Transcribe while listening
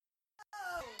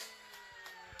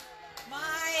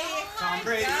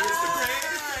greatest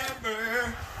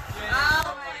ever.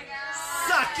 Oh my God.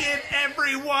 Suck it,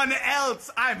 everyone else.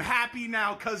 I'm happy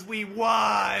now because we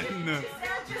won. Giselle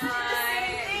just did the same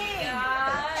thing.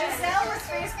 Giselle was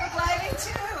Facebook Living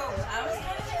too. I was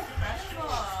kind of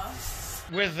impressionable.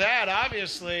 With that,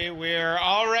 obviously, we're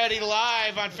already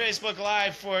live on Facebook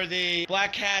Live for the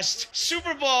Bladtcast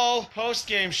Super Bowl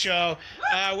post-game show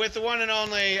with the one and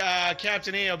only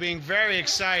Captain EO being very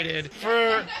excited.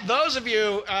 For those of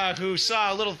you who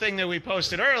saw a little thing that we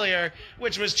posted earlier,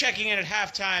 which was checking in at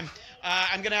halftime,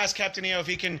 I'm going to ask Captain EO if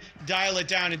he can dial it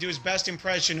down and do his best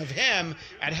impression of him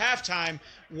at halftime,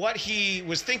 what he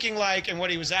was thinking like and what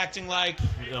he was acting like.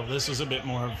 Well, this was a bit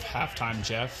more of halftime,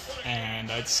 Jeff, and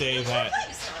I'd say that,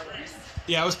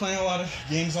 I was playing a lot of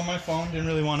games on my phone, didn't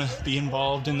really want to be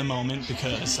involved in the moment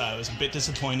because I was a bit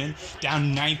disappointed.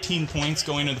 Down 19 points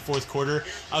going into the fourth quarter,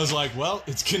 I was like, well,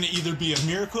 it's going to either be a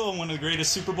miracle and one of the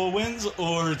greatest Super Bowl wins,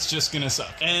 or it's just going to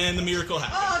suck. And the miracle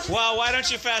happened. Well, why don't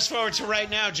you fast forward to right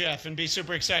now, Jeff, and be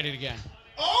super excited again?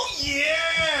 Oh,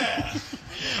 yeah!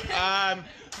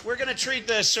 We're going to treat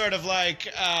this sort of like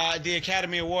the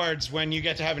Academy Awards when you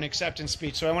get to have an acceptance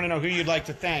speech. So I want to know who you'd like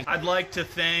to thank. I'd like to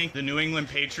thank the New England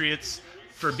Patriots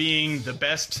for being the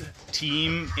best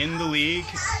team in the league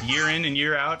year in and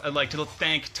year out. I'd like to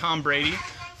thank Tom Brady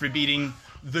for beating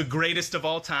the greatest of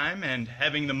all time and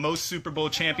having the most Super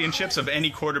Bowl championships of any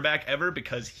quarterback ever,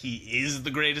 because he is the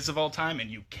greatest of all time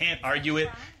and you can't argue it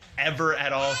ever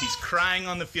at all. He's crying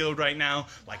on the field right now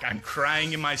like I'm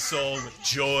crying in my soul with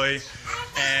joy.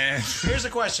 And here's the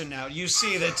question now. You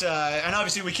see that, and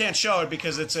obviously we can't show it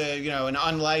because it's an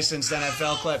unlicensed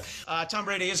NFL clip. Tom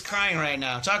Brady is crying right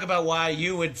now. Talk about why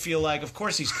you would feel like, of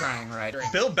course he's crying, right?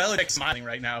 Bill Belichick's smiling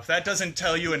right now. If that doesn't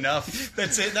tell you enough.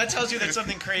 That's it. That tells you that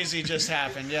something crazy just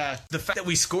happened, yeah. The fact that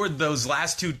we scored those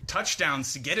last two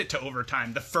touchdowns to get it to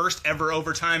overtime, the first ever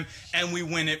overtime, and we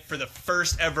win it for the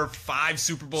first ever 5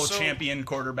 Super Bowl champion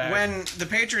quarterback. When the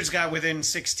Patriots got within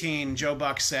 16, Joe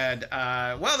Buck said,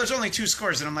 well, there's only 2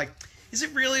 scores. And I'm like, is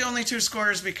it really only 2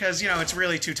 scores? Because, it's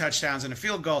really 2 touchdowns and a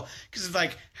field goal. Because it's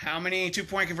like, how many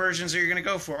 2-point conversions are you going to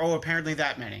go for? Oh, apparently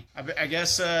that many. I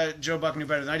guess Joe Buck knew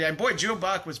better than I did. And boy, Joe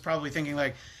Buck was probably thinking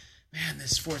like, man,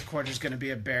 this fourth quarter is going to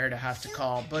be a bear to have to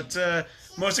call. But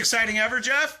most exciting ever,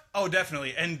 Jeff? Oh,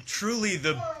 definitely. And truly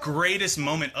the greatest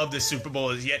moment of the Super Bowl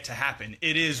is yet to happen.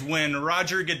 It is when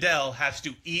Roger Goodell has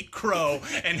to eat crow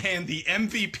and hand the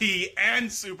MVP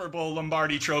and Super Bowl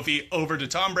Lombardi trophy over to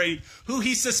Tom Brady, who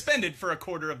he suspended for a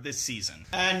quarter of this season.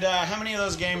 And how many of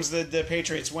those games did the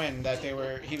Patriots win that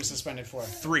he was suspended for?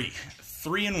 3.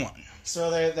 3-1.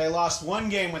 So they lost 1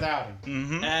 game without him.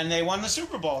 Mm-hmm. And they won the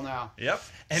Super Bowl now. Yep.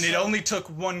 And it only took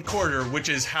 1 quarter, which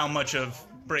is how much of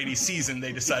Brady's season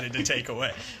they decided to take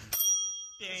away.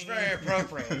 It's very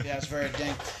appropriate. Yeah, it's very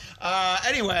dang.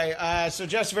 Anyway, so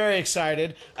Jeff's very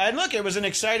excited. And look, it was an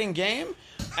exciting game.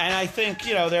 And I think,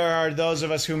 there are those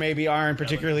of us who maybe aren't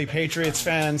particularly Patriots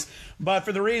fans. But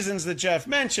for the reasons that Jeff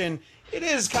mentioned, it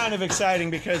is kind of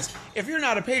exciting because if you're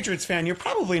not a Patriots fan, you're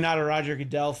probably not a Roger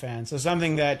Goodell fan. So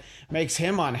something that makes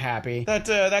him unhappy,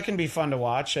 that can be fun to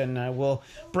watch. And we'll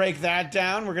break that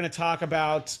down. We're going to talk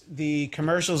about the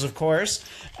commercials, of course.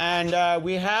 And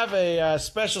we have a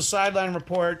special sideline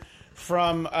report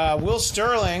from Will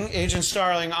Sterling, Agent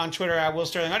Starling, on Twitter at Will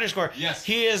Sterling _ Yes.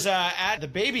 He is at the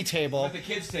baby table. At the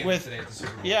kids' table today at the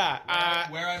Super Bowl. Yeah.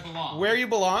 Where I belong. Where you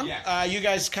belong. Yes. You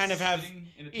guys kind of have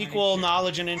equal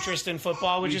knowledge and interest in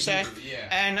football, would you say? Yeah.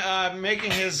 And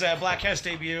making his Bladtcast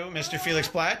debut, Mr. Felix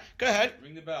Blatt. Go ahead.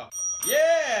 Ring the bell.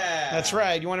 Yeah! That's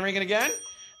right. You want to ring it again?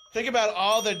 Think about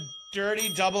all the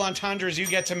dirty double entendres you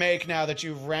get to make now that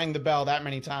you've rang the bell that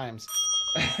many times.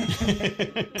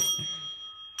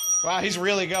 Wow, he's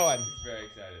really going. He's very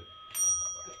excited.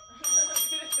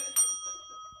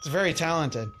 He's very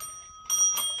talented.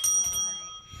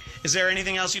 Is there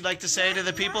anything else you'd like to say to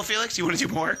the people, Felix? You want to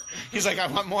do more? He's like, I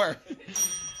want more.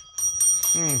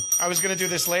 I was going to do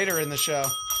this later in the show.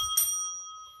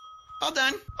 All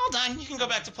done. All done. You can go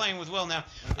back to playing with Will now.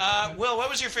 Will, what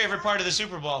was your favorite part of the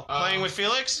Super Bowl? Playing with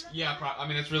Felix? Yeah,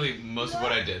 that's really most of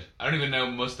what I did. I don't even know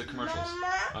most of the commercials.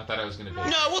 I thought I was going to be.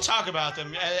 No, we'll talk about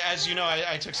them. As you know,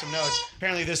 I took some notes.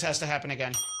 Apparently this has to happen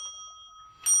again.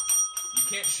 You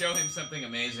can't show him something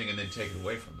amazing and then take it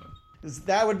away from him.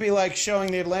 That would be like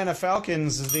showing the Atlanta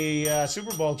Falcons the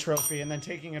Super Bowl trophy and then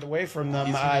taking it away from them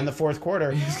in the fourth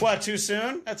quarter. What, too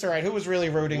soon? That's all right. Who was really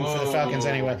rooting for the Falcons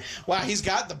anyway? Wow, he's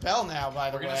got the bell now, by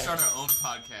the way. We're going to start our own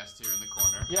podcast here in the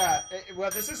corner. Yeah,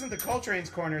 well, this isn't the Coltrane's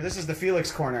corner. This is the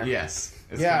Felix corner. Yes.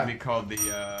 It's going to be called the...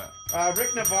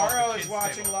 Rick Navarro is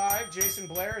watching live. Jason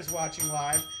Blair is watching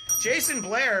live. Jason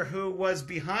Blair, who was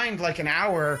behind like an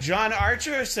hour. John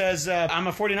Archer says, I'm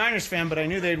a 49ers fan, but I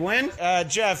knew they'd win.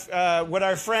 Jeff, what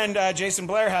our friend Jason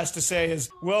Blair has to say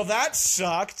is, well, that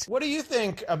sucked. What do you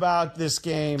think about this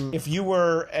game if you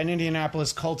were an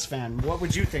Indianapolis Colts fan? What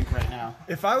would you think right now?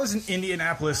 If I was an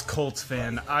Indianapolis Colts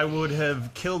fan, I would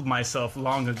have killed myself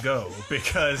long ago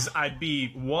because I'd be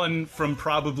one from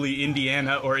probably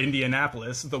Indiana or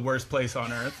Indianapolis, the worst place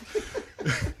on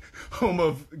earth. Home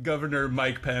of Governor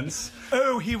Mike Pence.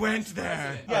 Oh, he went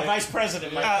there. Yeah, Vice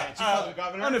President Mike Pence. You call him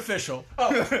governor? Unofficial.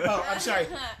 Oh, I'm sorry.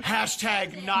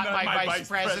 Hashtag not my vice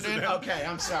president. Okay,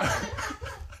 I'm sorry.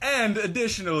 And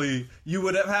additionally, you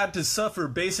would have had to suffer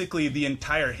basically the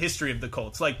entire history of the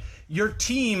Colts. Like, your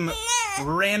team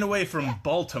ran away from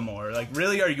Baltimore. Like,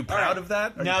 really? Are you proud of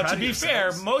that? Now, to be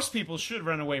fair, most people should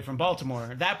run away from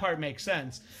Baltimore. That part makes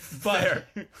sense. But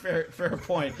fair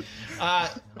point. Oh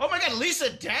my God,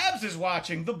 Lisa Dabbs is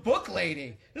watching, the book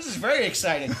lady. This is very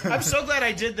exciting. I'm so glad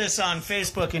I did this on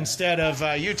Facebook instead of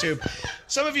YouTube.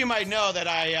 Some of you might know that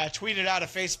I tweeted out a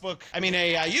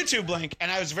YouTube link, and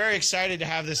I was very excited to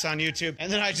have this on YouTube,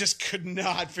 and then I just could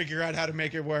not figure out how to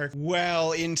make it work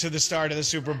well into the start of the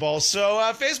Super Bowl. So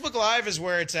Facebook Live is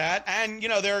where it's at, and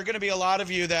there are going to be a lot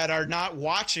of you that are not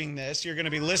watching this. You're going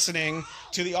to be listening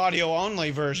to the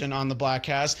audio-only version on the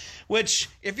Bladtcast, which,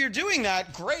 if you're doing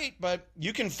that, great, but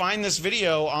you can find this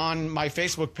video on my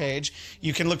Facebook page.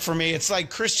 You can look for me. It's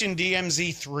like Christian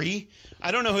DMZ3.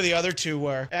 I don't know who the other two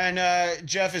were. And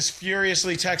Jeff is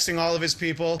furiously texting all of his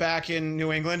people back in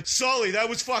New England. Sully, that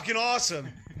was fucking awesome.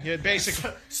 Yeah,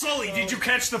 basically. Sully, did you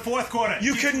catch the fourth quarter?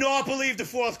 You cannot believe the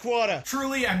fourth quarter.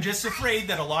 Truly, I'm just afraid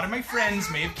that a lot of my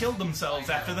friends may have killed themselves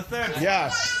after the third.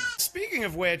 Yeah. Speaking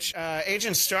of which,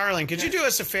 Agent Starling, could you do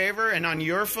us a favor and on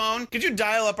your phone, could you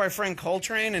dial up our friend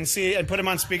Coltrane and put him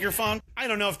on speakerphone? I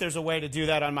don't know if there's a way to do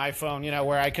that on my phone,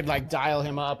 where I could like dial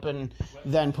him up and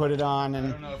then put it on and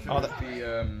I don't know if it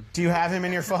would be Do you have him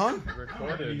in your phone?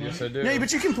 recorded. Yes, I do. No,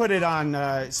 but you can put it on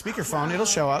speakerphone. It'll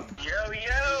show up.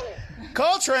 Yo.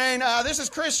 Coltrane, this is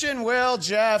Christian, Will,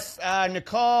 Jeff,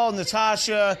 Nicole,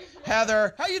 Natasha,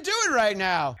 Heather. How you doing right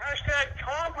now? Hashtag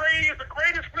Tom Brady is the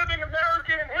greatest living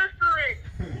American in history.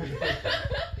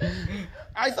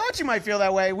 I thought you might feel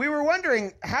that way. We were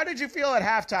wondering, how did you feel at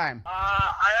halftime?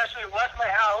 I actually left my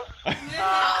house.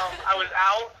 I was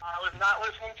out. I was not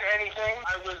listening to anything.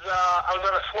 I was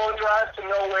on a slow drive to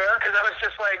nowhere because I was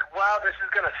just like, wow, this is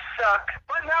going to suck.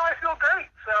 But now I feel great,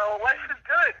 so life is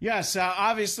good. Yes,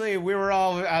 obviously we were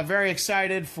all very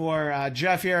excited for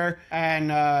Jeff here,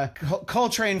 and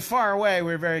Coltrane far away,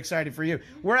 we're very excited for you.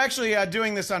 We're actually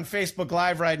doing this on Facebook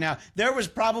Live right now. There was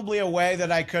probably a way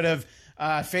that I could have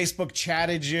Facebook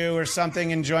chatted you or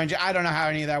something and joined you. I don't know how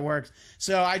any of that works.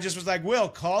 So I just was like, Will,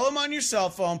 call him on your cell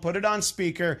phone, put it on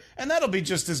speaker, and that'll be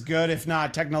just as good, if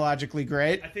not technologically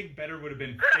great. I think better would have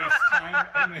been FaceTime,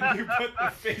 and then you put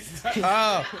the FaceTime.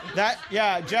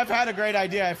 Oh, Jeff had a great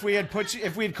idea. If we had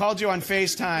called you on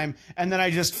FaceTime, and then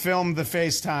I just filmed the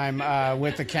FaceTime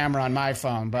with the camera on my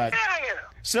phone. But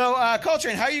so,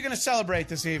 Coltrane, how are you going to celebrate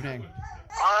this evening?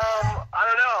 I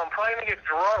don't know. I'm probably going to get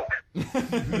drunk.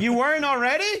 You weren't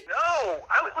already? No.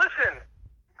 Listen,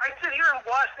 I sit here and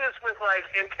watch this with, like,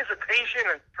 anticipation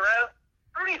and stress.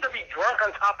 I don't need to be drunk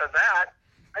on top of that.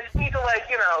 I just need to, I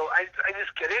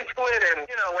just get into it, and,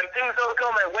 when things don't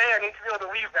go my way, I need to be able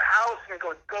to leave the house and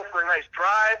go for a nice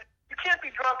drive. You can't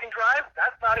be drunk and drive.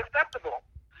 That's not acceptable.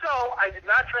 So I did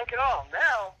not drink at all.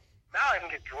 Now I can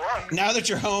get drunk. Now that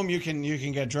you're home, you can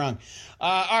get drunk.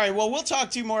 All right, well, we'll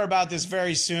talk to you more about this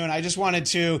very soon. I just wanted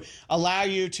to allow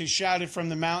you to shout it from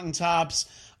the mountaintops,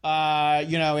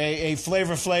 a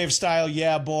Flavor Flav style,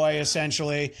 yeah, boy,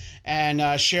 essentially,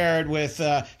 and share it with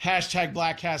hashtag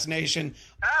Bladtcast Nation.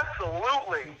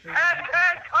 Absolutely.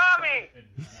 Hashtag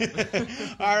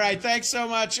Tommy. All right, thanks so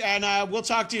much, and we'll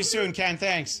talk to you soon, Ken.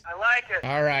 Thanks. I like it.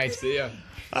 All right. See ya.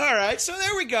 All right, so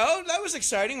there we go. That was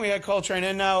exciting. We had Coltrane.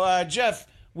 And now, Jeff,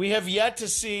 we have yet to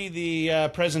see the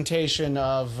presentation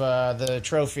of the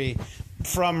trophy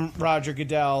from Roger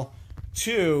Goodell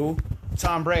to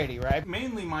Tom Brady, right?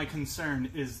 Mainly my concern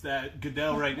is that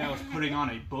Goodell right now is putting on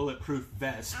a bulletproof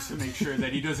vest to make sure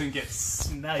that he doesn't get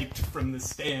sniped from the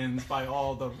stands by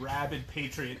all the rabid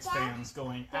Patriots fans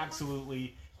going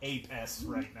absolutely ape-S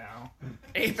right now.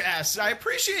 Ape-S. I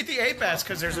appreciate the ape-S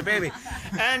because there's a baby.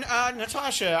 And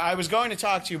Natasha, I was going to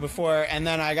talk to you before, and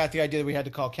then I got the idea that we had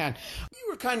to call Ken. You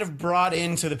were kind of brought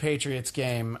into the Patriots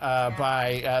game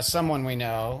by someone we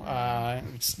know,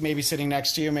 maybe sitting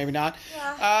next to you, maybe not.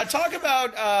 Yeah. Talk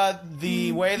about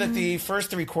the way that the first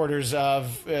three quarters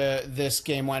of this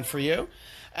game went for you,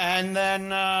 and then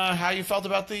how you felt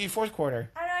about the fourth quarter.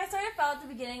 I don't know, I sort of felt thought at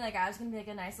the beginning, like, I was gonna be, like,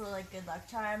 a nice little, like, good luck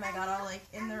charm. I got all, like,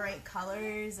 in the right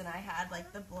colors, and I had,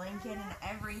 like, the blanket and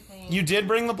everything. You did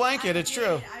bring the blanket, it's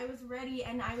true. I was ready,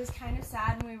 and I was kind of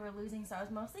sad when we were losing, so I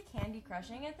was mostly Candy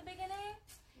Crushing at the beginning.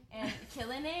 And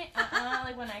killing it,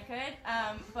 like, when I could.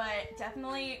 But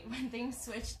definitely, when things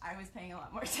switched, I was paying a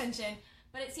lot more attention.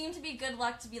 But it seemed to be good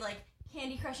luck to be, like,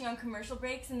 Candy Crushing on commercial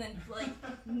breaks and then, like,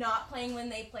 not playing when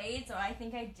they played. So I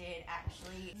think I did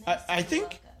actually.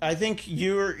 I think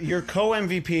your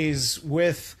co-MVPs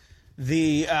with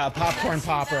the popcorn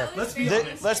popper. Let's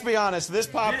be honest. This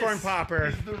popcorn popper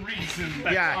is the reason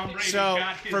that Tom Brady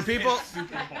got his for fifth Super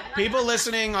Bowl. people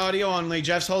listening audio only,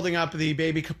 Jeff's holding up the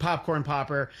baby popcorn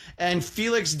popper, and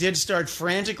Felix did start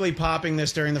frantically popping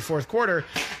this during the fourth quarter,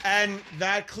 and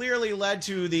that clearly led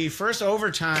to the first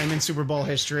overtime in Super Bowl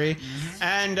history.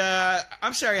 And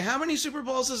I'm sorry, how many Super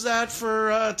Bowls is that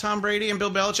for Tom Brady and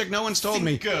Bill Belichick? No one's told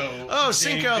me.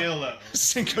 Cinco.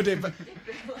 Cinco de Billo.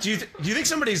 Do you think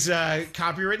somebody's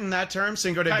copywritten that term,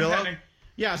 Cinco de Billo? Pending.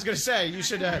 Yeah, I was going to say, you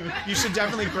should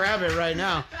definitely grab it right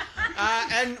now.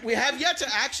 And we have yet to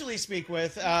actually speak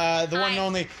with the one and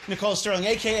only Nicole Sterling,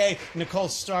 a.k.a. Nicole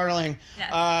Starling.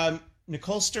 Yes.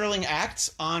 Nicole Sterling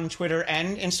Acts on Twitter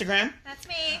and Instagram. That's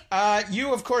me.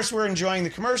 You, of course, were enjoying the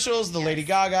commercials, the Lady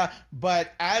Gaga,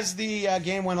 but as the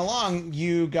game went along,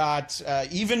 you got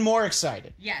even more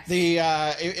excited. Yes.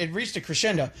 It reached a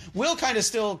crescendo. Will kind of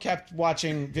still kept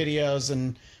watching videos,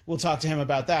 and we'll talk to him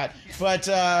about that. But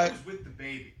I was with the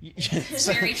baby.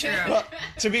 Very true. Well,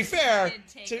 to be fair,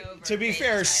 did take over to be baby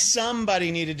fair, time.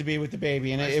 somebody needed to be with the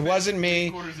baby, and it wasn't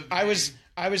me. Three-quarters of the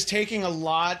I was taking a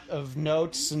lot of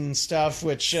notes and stuff,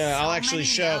 which I'll actually many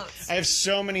show. notes. I have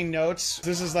so many notes.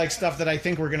 This is like stuff that I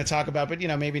think we're going to talk about, but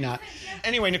maybe not.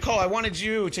 Anyway, Nicole, I wanted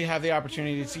you to have the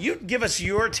opportunity to you give us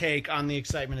your take on the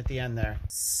excitement at the end there.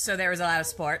 So there was a lot of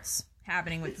sports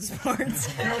happening with the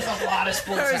sports. There was a lot of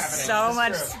sports There was so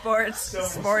much sports,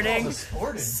 sporting,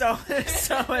 so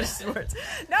much sports.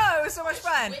 No, it was so much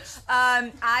fun.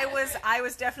 I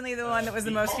was definitely the one that was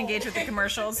the most engaged with the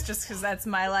commercials, just because that's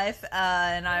my life,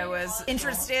 and I was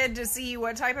interested to see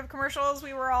what type of commercials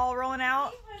we were all rolling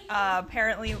out.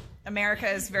 Apparently, America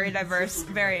is very diverse,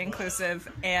 very inclusive,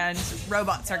 and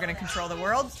robots are going to control the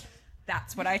world.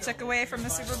 That's what I took away from the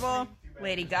Super Bowl.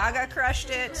 Lady Gaga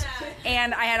crushed it,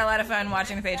 and I had a lot of fun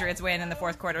watching the Patriots win in the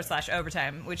fourth quarter /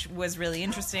 overtime, which was really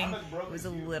interesting. It was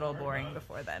a little boring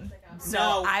before then, so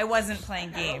I wasn't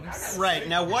playing games. Right.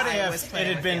 Now, what I was if it playing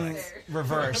had with been feelings.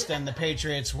 reversed and the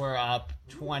Patriots were up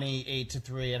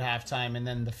 28-3 at halftime, and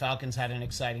then the Falcons had an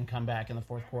exciting comeback in the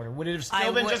fourth quarter? Would it have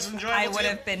still been just enjoyable? I to would you?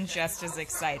 have been just as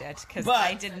excited because But-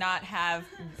 I did not have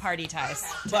party ties.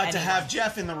 But to have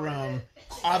Jeff in the room,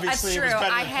 That's obviously, true. it was better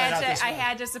I than played out this way.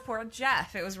 had to support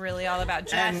Jeff. It was really all about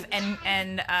Jeff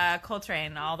and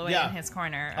Coltrane all the way in his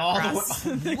corner. All across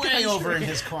the way over in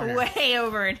his corner. Way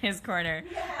over in his corner.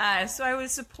 So I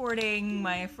was supporting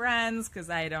my friends because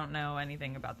I don't know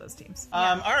anything about those teams.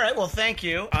 All right, well, thank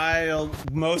you. I'll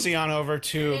mosey on over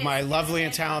to my lovely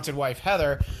and talented wife,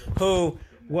 Heather, who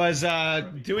was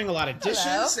doing a lot of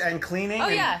dishes and cleaning. Oh,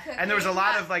 and, yeah. and there was a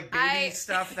lot of like baby I-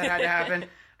 stuff that had to happen.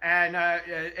 And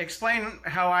explain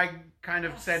how I kind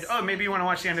of said, oh, maybe you want to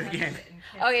watch the end of the game.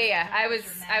 Oh yeah. I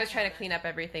was trying to clean up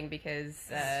everything because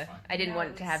I didn't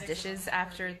want to have dishes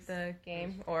after the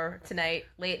game or tonight,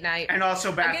 late night. And also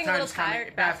I'm bath getting a little time's coming.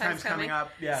 tired. Bath time's coming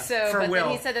up. Yeah. So, for but Will.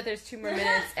 then he said that there's 2 more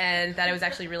minutes and that it was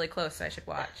actually really close, so I should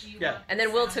watch. Yeah. And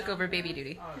then Will took over baby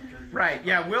duty. Right.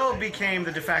 Yeah. Will became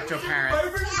the de facto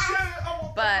parent.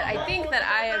 But I think that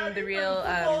I am the real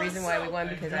reason why we won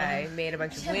because I made a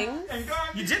bunch of wings.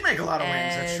 You did make a lot of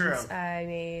wings. That's true. And I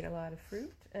made a lot of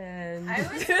fruit. And I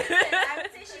would say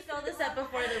she filled us up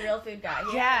before the real food guy.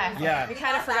 Yeah. we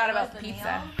kind of forgot about the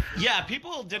pizza. Yeah,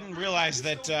 people didn't realize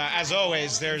that, as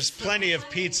always, there's plenty of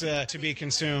pizza to be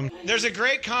consumed. There's a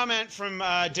great comment from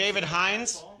David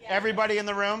Hines. Everybody in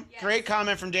the room? Great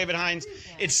comment from David Hines.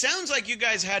 It sounds like you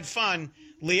guys had fun.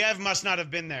 Liev must not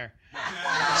have been there.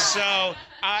 So,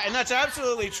 and that's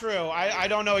absolutely true. I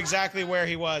don't know exactly where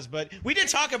he was, but we did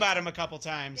talk about him a couple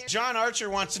times. John Archer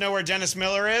wants to know where Dennis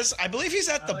Miller is. I believe he's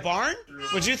at the barn.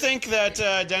 Would you think that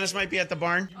Dennis might be at the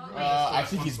barn? I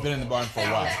think he's been in the barn for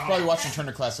a while. Probably watching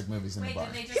Turner Classic Movies in the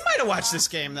barn. He might have watched this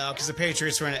game, though, because the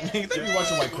Patriots were in it. Maybe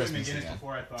watching White Christmas again.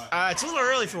 It's a little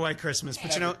early for White Christmas, but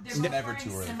It's never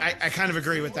too early. I kind of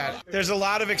agree with that. There's a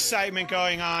lot of excitement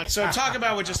going on. So talk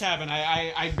about what just happened.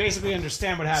 I basically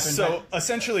understand what happened. So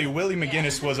essentially, Willie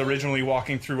McGinnis was originally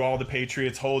walking through all the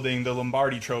Patriots holding the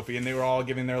Lombardi trophy, and they were all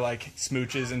giving their like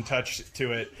smooches and touch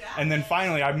to it. And then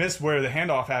finally, I missed where the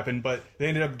handoff happened, but they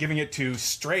ended up giving it to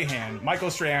Strahan, Michael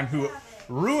Strahan, who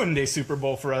ruined a Super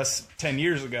Bowl for us 10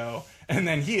 years ago. and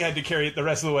then he had to carry it the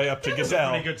rest of the way up to Goodell.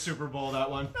 Pretty good Super Bowl,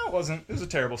 that one. No, it wasn't. It was a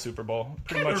terrible Super Bowl.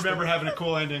 I remember having a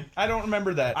cool ending. I don't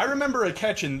remember that. I remember a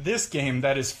catch in this game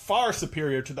that is far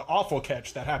superior to the awful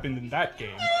catch that happened in that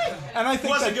game. And I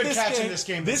think was that a good catch in this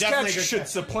game. This Definitely catch a good should catch.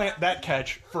 supplant that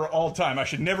catch for all time. I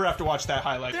should never have to watch that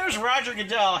highlight. There's Roger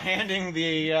Goodell handing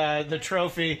the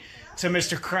trophy to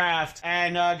Mr. Kraft,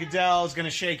 and Goodell is going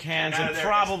to shake hands and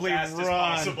probably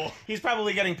run. He's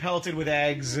probably getting pelted with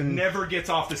eggs and never gets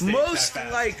off the stage.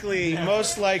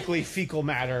 Most likely fecal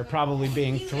matter probably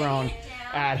being thrown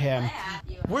at him.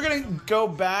 We're going to go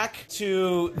back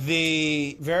to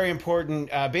the very important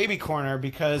baby corner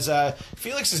because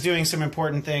Felix is doing some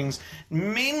important things,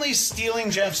 mainly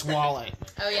stealing Jeff's wallet.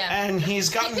 Oh, yeah. And he's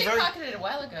gotten he very... pickpocketed it a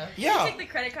while ago. Yeah. He took the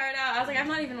credit card out. I was like, I'm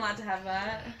not even allowed to have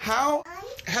that.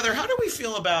 Heather, how do we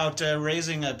feel about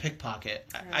raising a pickpocket?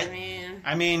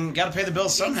 I mean, got to pay the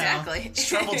bills somehow. Exactly. It's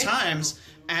troubled times,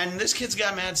 and this kid's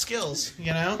got mad skills,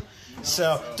 you know?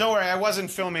 So, don't worry, I wasn't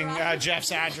filming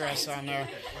Jeff's address on there.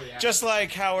 Just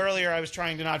like how earlier I was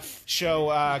trying to not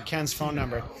show Ken's phone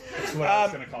number. That's what I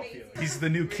was going to call Felix. He's the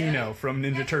new Kino from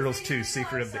Ninja Turtles 2,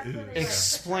 Secret of the Ooze.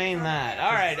 Explain that.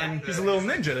 All right. And he's a little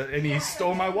ninja, and he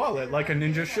stole my wallet like a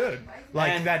ninja should.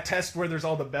 Like that test where there's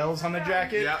all the bells on the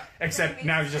jacket, except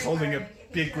now he's just holding a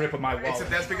big grip of my wallet. Except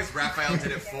that's because Raphael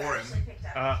did it for him.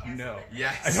 No.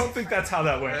 Yes. I don't think that's how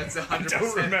that went. That's 100% I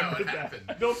don't remember how it that. happened.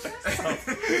 I don't think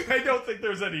so. I don't think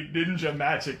there's any ninja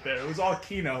magic there. It was all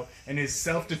Kino and his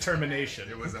self-determination.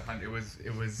 It was.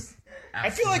 I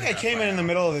feel like I came in the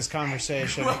middle of this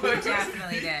conversation.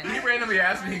 Definitely did. He randomly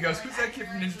asked me, he goes, who's that kid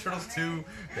from Ninja Turtles 2?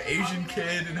 The Asian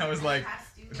kid? And I was like,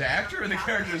 the actor or the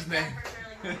character's name?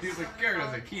 And he was like, character. I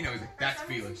was like, Kino. He's like, that's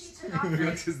Felix.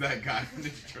 Felix is that guy from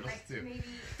Ninja Turtles 2.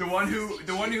 The one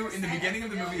who in the beginning of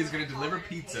the movie is going to deliver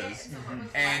pizzas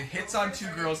and hits on two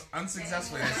girls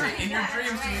unsuccessfully. And they say, in your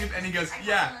dreams, do you? And he goes,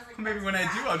 yeah, maybe when I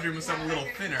do, I'll dream of something a little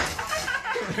thinner.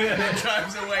 And then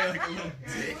drives away like a little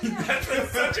dick.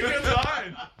 That's such a good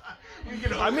line.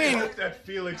 I mean, hope that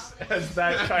Felix has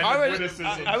that kind of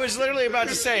witticism. I was literally about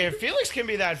to say, if Felix can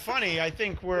be that funny, I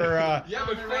think we're... yeah,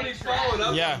 but funny followed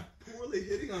up. Yeah. Poorly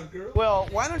hitting on girls. Well,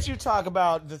 why don't you talk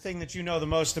about the thing that you know the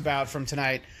most about from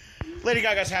tonight? Lady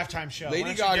Gaga's halftime show.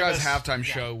 Lady Gaga's halftime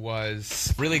show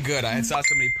was really good. I saw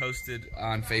somebody posted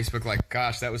on Facebook like,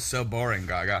 gosh, that was so boring,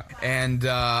 Gaga. And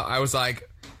I was like,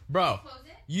 bro,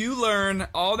 you learn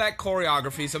all that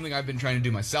choreography, something I've been trying to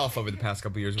do myself over the past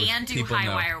couple years. And do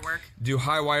high wire work. Do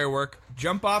high wire work.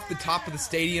 Jump off the top of the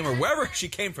stadium or wherever she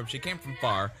came from. She came from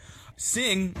far.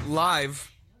 Sing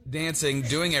live, dancing,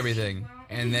 doing everything.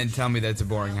 And then tell me that it's a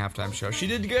boring halftime show. She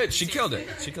did good. She killed it.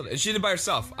 She killed it. And she did it by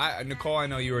herself. Nicole, I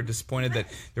know you were disappointed that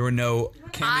there were no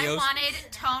cameos. I wanted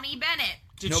Tony Bennett.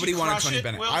 Nobody wanted Tony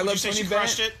Bennett. I love Tony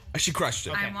Bennett. She crushed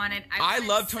it. I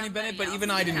love Tony Bennett, but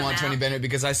even I didn't want Tony Bennett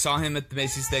because I saw him at the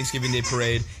Macy's Thanksgiving Day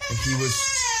Parade, and he was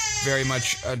very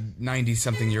much a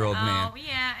 90-something-year-old man. Oh,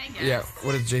 yeah, I guess. Yeah,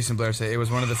 what did Jason Blair say? It was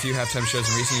one of the few halftime shows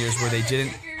in recent years where they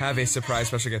didn't have a surprise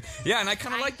special guest. Yeah, and I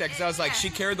kind of like that because I was like,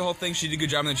 she carried the whole thing, she did a good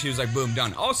job, and then she was like, boom,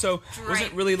 done. Also,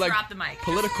 wasn't really like Drop the mic.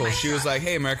 political. She was like,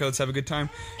 hey, America, let's have a good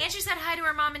time. And she said hi to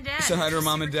her mom and dad. She said hi to her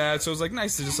mom and dad, so it was like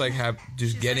nice to just like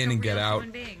get in and get out,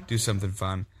 do something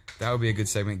fun. That would be a good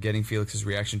segment. Getting Felix's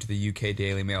reaction to the UK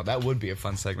Daily Mail. That would be a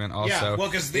fun segment. Also, yeah, well,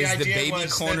 because the idea baby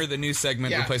was corner the new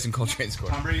segment replacing Coltrane's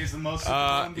corner. Tom Brady is the most.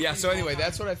 Yeah. So anyway,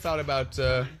 that's what I thought about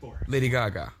Lady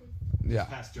Gaga. Yeah,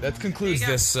 that concludes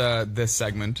this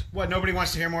segment. What? Nobody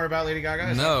wants to hear more about Lady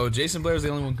Gaga? No, Jason Blair is the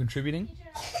only one contributing,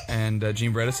 and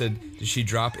Gene Beretta said, "Did she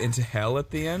drop into hell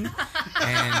at the end?"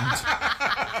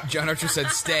 And John Archer said,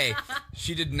 "Stay."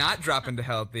 She did not drop into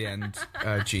hell at the end,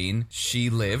 Gene. She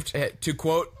lived. To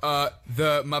quote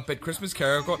the Muppet Christmas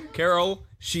Carol,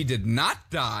 she did not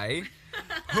die.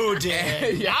 Who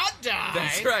did not die?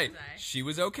 That's right. She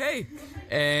was okay.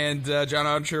 And John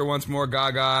Archer once more,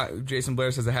 Gaga. Jason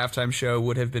Blair says the halftime show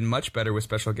would have been much better with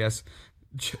special guests.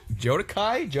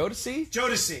 Jodeci?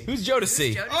 Jodeci. Who's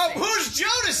Jodeci? Oh, who's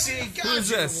Jodeci? God, Who's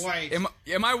this? You're white.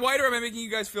 Am I white or am I making you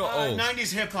guys feel old?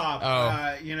 90s hip hop.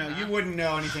 Oh. You wouldn't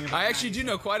know anything about I actually do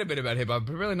know quite a bit about hip hop,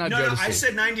 but really not No, Jodeci. I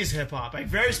said 90s hip hop. I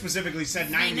very specifically said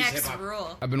 90s hip hop.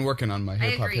 Rule. I've been working on my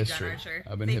hip hop agree, history. John Archer.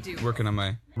 I've been working on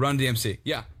my Run DMC.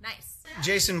 Yeah. Nice.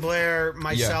 Jason Blair,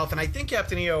 myself, and I think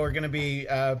Captain EO are going to be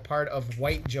part of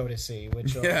White Jodeci,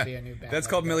 which will be a new band. That's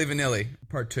called Milli Vanilli,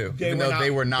 Part 2. Even though they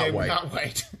were not white. Not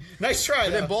white. Nice try,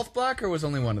 Were they both black, or was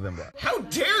only one of them black? How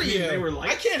dare you? They were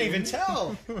I can't even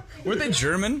tell. Were they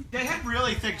German? They had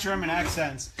really thick German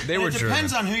accents. They were German. It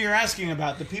depends on who you're asking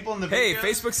about. The people in the Hey, video...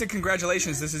 Facebook said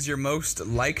congratulations. This is your most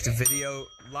liked video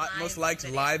Most liked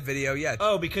live video yet.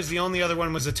 Oh, because the only other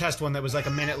one was a test one that was like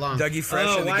a minute long. Dougie Fresh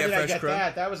oh, and the why Get did Fresh I get crew.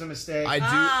 that? That was a mistake.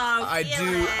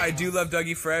 I do love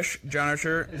Dougie Fresh, John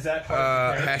Archer. Is that part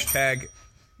of the hashtag?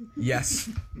 Yes,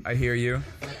 I hear you.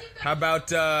 How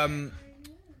about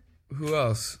who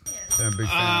else? I'm a big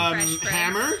fan.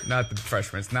 Hammer? Not the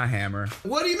Freshman. It's not Hammer.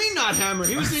 What do you mean not Hammer?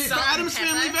 He was the Salt and Adam's Pepper.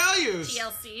 Family Values.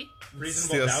 TLC.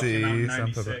 Reasonable Doubt came out in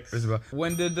TLC. 96.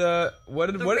 When did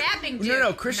what? rapping dude.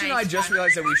 No, Christian and I Nice just one.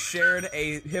 realized that we shared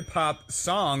a hip hop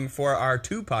song for our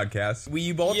 2 podcasts.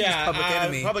 You both used Public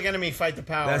Enemy. Public Enemy Fight the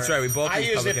Power. That's right, we both I used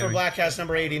used Public it for Enemy. Bladtcast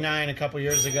number 89 a couple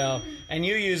years ago, and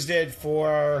you used it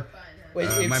for. Wait,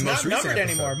 it's my not most recent numbered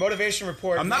episode. anymore. Motivation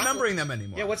Report. I'm not numbering them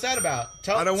anymore. Yeah, what's that about?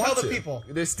 Tell I don't want the to. people.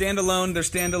 They're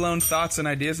standalone thoughts and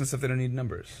ideas and stuff. They don't need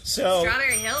numbers. So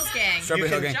Strawberry Hills Gang. Strawberry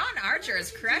Hill Gang. John Archer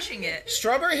is crushing it.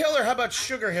 Strawberry Hill, or how about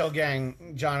Sugar Hill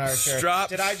Gang, John Archer?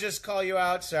 Did I just call you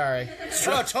out? Sorry.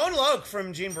 Oh, Tone Loc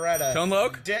from Gene Beretta. Tone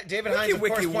Loc? David Hines, of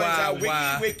course, points out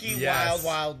Wiki, yes. Wild,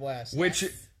 Wild West. Which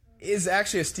is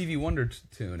actually a Stevie Wonder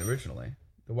tune originally.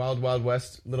 The Wild Wild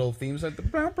West little themes like the.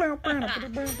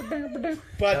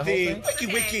 But the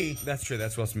Wiki. That's true.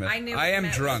 That's Will Smith. I knew I am that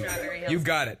was drunk. Strawberry Hills. You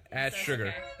got it. Add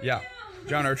sugar. Yeah.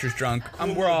 John Archer's drunk.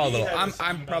 We're all a little.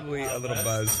 I'm probably a little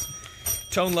buzzed.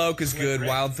 Tone Loc is good.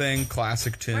 Wild Thing,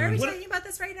 classic tune. Why are we talking about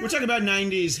this right now? We're talking about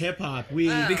 90s hip hop.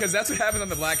 Because that's what happens on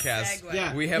the Bladtcast. Segue.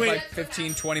 Yeah. We have Wait. like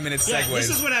 15, 20 minute Yeah, segues. this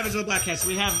is what happens with Bladtcast.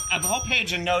 We have a whole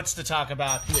page of notes to talk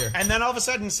about, and then all of a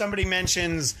sudden somebody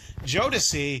mentions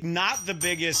Jodeci, not the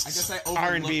biggest I guess I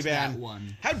R&B overlooked band. that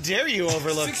one. How dare you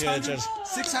overlook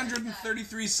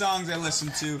 633 songs I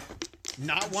listened to.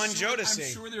 Not one Jodeci.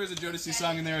 I'm sure there was a Jodeci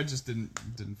song in there. I just didn't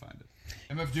find it.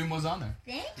 MF Doom was on there.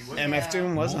 Thank you. MF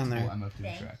Doom was on there. Multiple MF Doom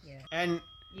Thank tracks. you. And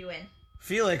You win.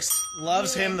 Felix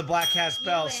loves him the Bladtcast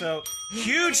bell. win. So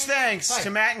huge thanks to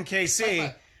Matt and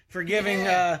KC for giving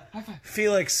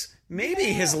Felix maybe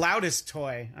his loudest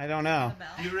toy. I don't know.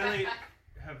 You really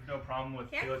have no problem with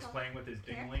Felix playing with his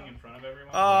dingling in front of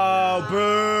everyone? Oh,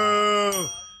 boo!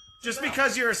 Just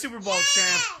because you're a Super Bowl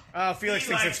champ, Felix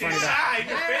thinks it's funny.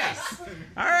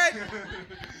 All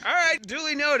right.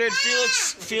 Duly noted.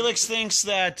 Felix thinks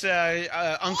that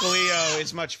Uncle EO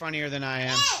is much funnier than I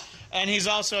am. And he's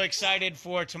also excited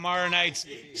for tomorrow night's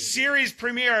series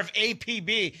premiere of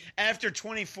APB, After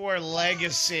 24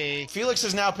 Legacy. Felix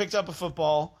has now picked up a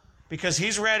football because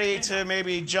he's ready to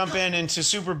maybe jump into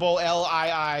Super Bowl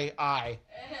LIII.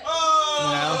 Oh! You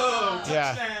know?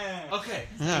 Yeah. Okay.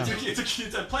 Yeah.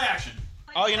 It's a play action.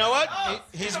 Oh, you know what?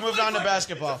 He's moved on to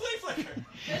basketball.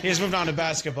 He's moved on to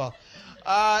basketball.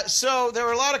 So there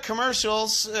were a lot of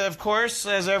commercials, of course,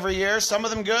 as every year. Some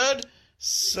of them good,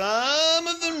 some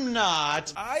of them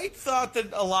not. I thought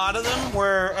that a lot of them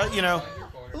were,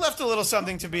 left a little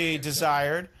something to be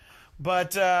desired.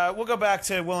 But we'll go back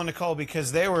to Will and Nicole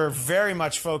because they were very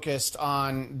much focused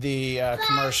on the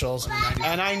commercials.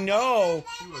 And I know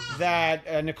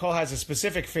that Nicole has a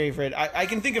specific favorite. I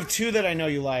can think of 2 that I know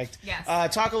you liked.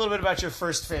 Yes. Talk a little bit about your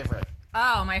first favorite.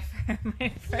 Oh, my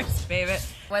first favorite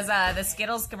was the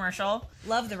Skittles commercial.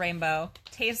 Love the rainbow.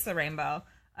 Taste the rainbow.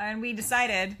 And we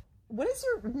decided... What is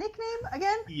your nickname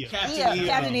again?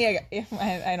 Captain EO.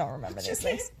 I don't remember these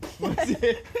things.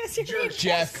 What's your name?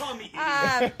 Jeff.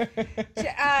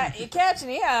 Captain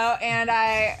EO and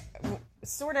I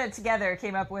sort of together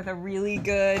came up with a really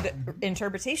good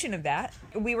interpretation of that.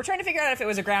 We were trying to figure out if it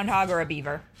was a groundhog or a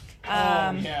beaver.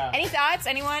 Any thoughts?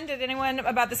 Anyone? Did anyone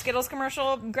about the Skittles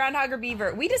commercial? Groundhog or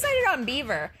beaver? We decided on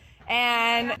beaver.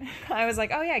 And I was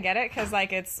like, oh yeah, I get it. Because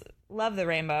it's love the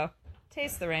rainbow.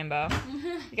 Taste the rainbow.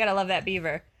 You gotta love that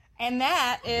beaver. And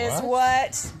that is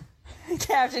what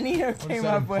Captain EO came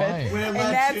up with. We're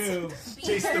allowed to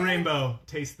taste the rainbow,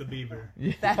 taste the beaver.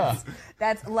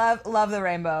 That's love the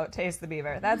rainbow, taste the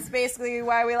beaver. That's basically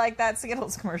why we like that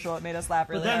Skittles commercial. It made us laugh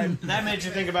really hard. That made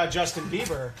you think about Justin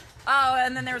Bieber. Oh,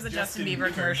 and then there was a Justin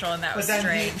Bieber commercial, and that was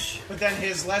strange. But then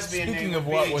his lesbian Speaking name of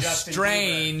would what be was Justin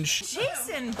strange,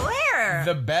 Jason Blair.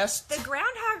 the best The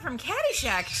groundhog from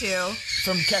Caddyshack 2.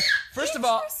 from First of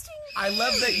all, I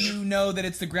love that you know that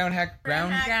it's the groundhog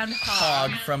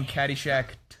from Caddyshack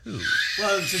 2.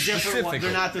 Well, it's a different one.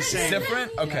 They're not the same.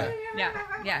 Different? Okay.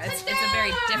 Yeah, it's a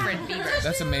very different beaver.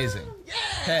 That's amazing.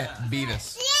 Heh,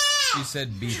 Beavis. She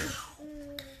said beaver.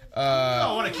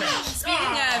 What a catch. Speaking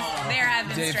of, there have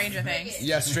been Dave- Stranger Things.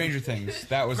 Yeah, Stranger Things.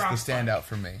 That was the standout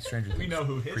for me. Stranger Things. We know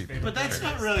who his favorite. But that's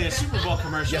not really a Super Bowl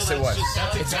commercial. Yes, it was.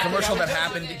 It's a commercial that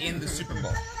happened in the Super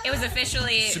Bowl. It was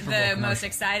officially Super Bowl the commercial. most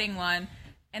exciting one.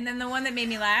 And then the one that made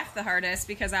me laugh the hardest,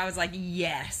 because I was like,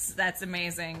 yes, that's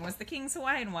amazing, was the King's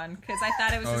Hawaiian one, because I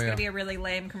thought it was just going to be a really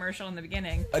lame commercial in the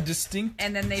beginning. A distinct...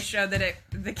 And then they showed that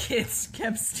the kids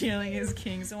kept stealing his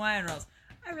King's Hawaiian rolls.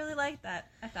 I really liked that.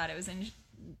 I thought it was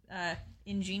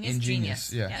ingenious.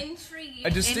 Genius. Yeah. Intriguing. A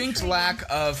distinct lack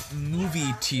of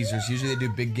movie teasers. Usually they do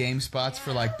big game spots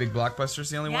for like big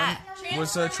blockbusters. The only one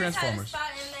was Transformers.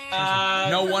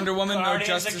 No Wonder Woman, no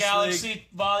Justice of the Galaxy League.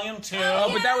 Volume 2. Oh,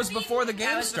 but that was before the game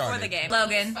That was started. before the game.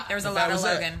 Logan. There was a lot of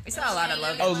Logan. We saw a lot of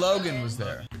Logan. Oh, Logan was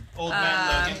there. Old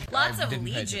Man Logan. Lots I of didn't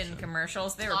pay Legion attention.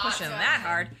 commercials. They were pushing that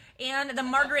hard. And the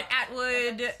Margaret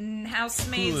Atwood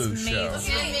housemaids, Hulu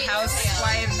show.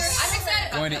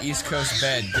 housewives. Going to East Coast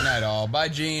bed. Good night, all. Bye,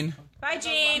 Gene. Bye,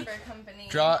 Gene.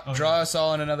 Draw us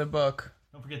all in another book.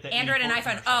 Don't forget that Android and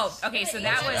iPhone. Oh, okay. So that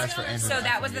That's for Android was and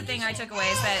that was iPhone the thing users. I took away,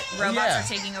 is that robots Yeah. are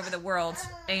taking over the world,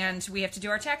 and we have to do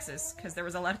our taxes, because there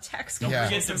was a lot of tax Yeah.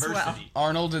 commercials as well.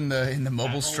 Arnold in the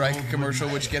Mobile Strike commercial,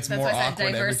 which gets That's more why I said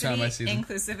awkward every time I diversity, see them.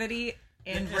 inclusivity,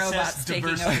 and It robots says taking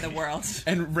diversity. over the world.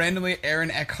 And randomly,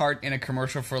 Aaron Eckhart in a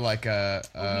commercial for like a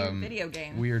video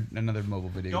game. another mobile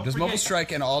video. Don't Does forget- Mobile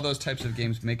Strike and all those types of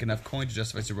games make enough coin to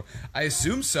justify Super Bowl? I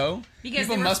assume so. Because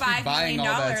People they were must be $5 buying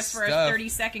million all that for a stuff.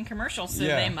 30-second commercial, so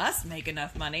Yeah. they must make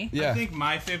enough money. Yeah. I think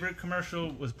my favorite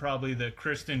commercial was probably the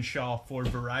Kristen Shaw for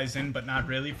Verizon, but not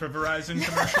really for Verizon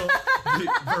commercial.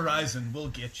 Verizon will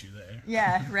get you there.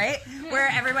 Yeah, right? Where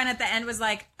everyone at the end was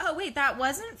like, oh, wait, that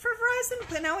wasn't for Verizon,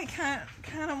 but now we kind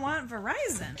of want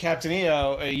Verizon. Captain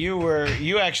EO,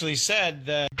 you actually said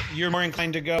that you're more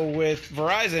inclined to go with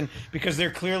Verizon because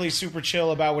they're clearly super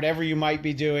chill about whatever you might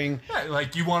be doing. Yeah,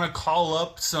 like you want to call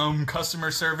up some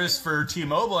customer service for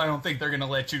T-Mobile, I don't think they're going to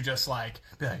let you just like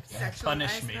be like, yeah,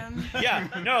 punish me. Yeah,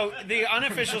 no, the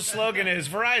unofficial slogan is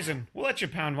Verizon. We'll let you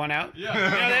pound one out. Yeah.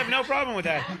 They have no problem with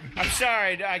that. I'm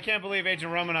sorry, I can't believe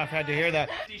Agent Romanoff had to hear that.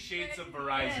 50 Shades of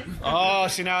Verizon. Oh,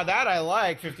 see, now that I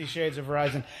like, 50 Shades of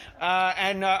Verizon.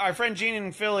 And our friend Gene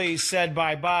in Philly said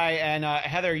bye-bye, and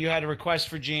Heather, you had a request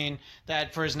for Gene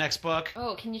that for his next book.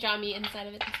 Oh, can you draw me inside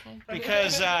of it this time?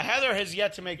 Because Heather has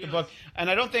yet to make the book, and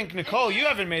I don't think, Nicole, you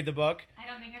haven't made the book.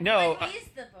 I don't think No. What is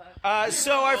the book?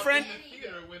 So our friend...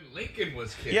 When Lincoln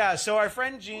was kid. Yeah, so our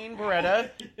friend Gene Beretta,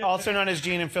 also known as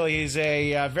Gene in Philly, he's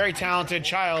a very talented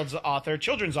children's author.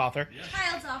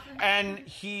 Child's offer. And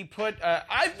he put,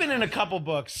 I've been in a couple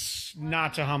books,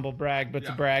 not to humble brag, but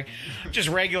to brag. Just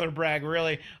regular brag,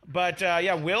 really. But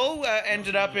yeah, Will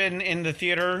ended up in the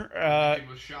theater.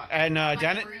 And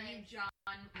Dennis.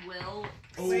 Will.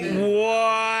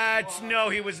 What? No,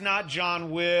 he was not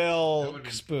John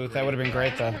Wilkes Booth. That would have been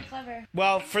great, though. Clever.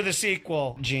 Well, for the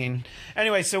sequel, Gene.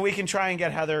 Anyway, so we can try and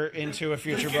get Heather into a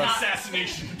future book.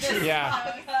 Assassination.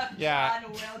 Yeah. Yeah.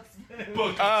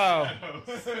 Oh.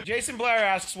 Jason Blair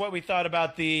asks what we thought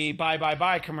about the Bye Bye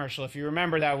Bye commercial. If you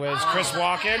remember, that was Chris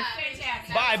Walken.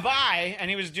 Bye Bye. And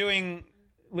he was doing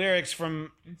lyrics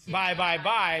from Bye Bye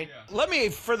Bye. Let me,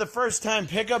 for the first time,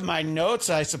 pick up my notes,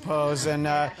 I suppose. And,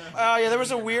 yeah, there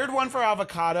was a weird one for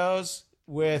avocados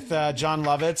with John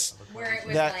Lovitz. Where it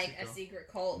was That- like a secret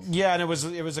cult. Yeah, and it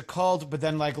was a cult, but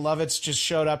then like Lovitz just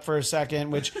showed up for a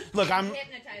second. Which look, I'm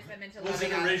Hypnotized them into Was it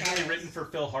loving originally avocados. written for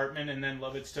Phil Hartman and then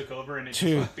Lovitz took over and it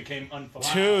Too- just became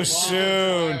unfulfilled? too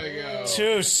soon.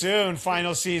 Too soon.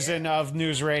 Final season of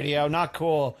news radio. Not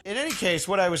cool. In any case,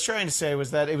 what I was trying to say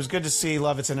was that it was good to see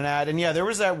Lovitz in an ad, and yeah, there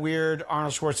was that weird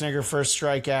Arnold Schwarzenegger First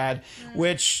Strike ad,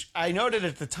 which I noted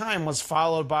at the time was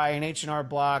followed by an H&R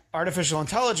Block artificial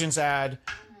intelligence ad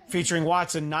featuring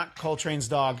Watson, not Coltrane's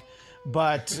dog,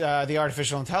 but the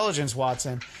artificial intelligence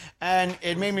Watson. And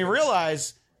it made me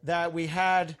realize that we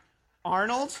had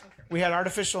Arnold, we had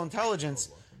artificial intelligence.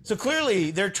 So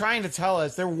clearly they're trying to tell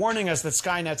us, they're warning us that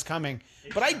Skynet's coming.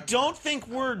 But I don't think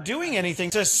we're doing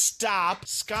anything to stop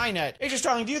Skynet. Agent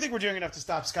Starling, do you think we're doing enough to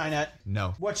stop Skynet?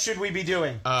 No. What should we be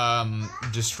doing?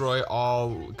 Destroy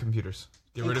all computers.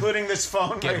 Get rid Including this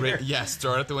phone Get right rid. here. Yes,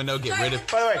 throw it out the window. Get rid of.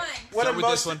 By the way, what Start are with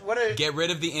most, this one. what are, Get rid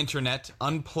of the internet.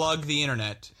 Unplug the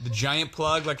internet. The giant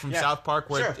plug, like from Yeah, South Park,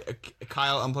 where sure.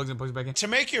 Kyle unplugs and plugs it back in. To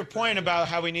make your point about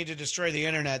how we need to destroy the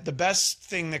internet, the best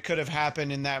thing that could have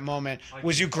happened in that moment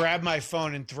was you grab my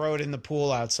phone and throw it in the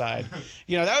pool outside.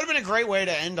 You know, that would have been a great way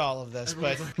to end all of this.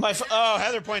 But oh,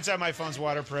 Heather points out my phone's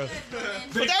waterproof.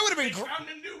 But that would have been Found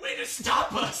a new way to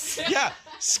stop us. yeah.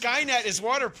 Skynet is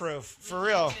waterproof, for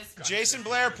real. Jason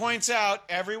Blair points out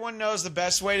everyone knows the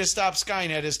best way to stop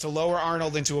Skynet is to lower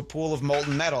Arnold into a pool of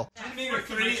molten metal. Terminator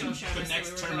 3, the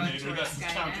next Terminator, that's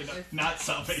counted, not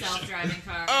Salvation. Self-driving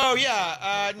car. Oh,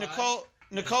 yeah.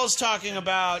 Nicole's talking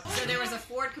about... So there was a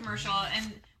Ford commercial,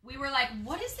 and we were like,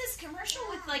 what is this commercial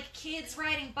with, like, kids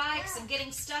riding bikes and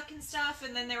getting stuck and stuff?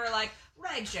 And then they were like,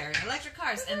 ride sharing, electric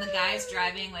cars, and the guy's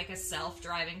driving like a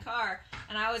self-driving car.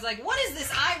 And I was like, what is this,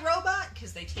 iRobot?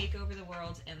 Because they take over the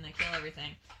world and they kill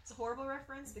everything. It's a horrible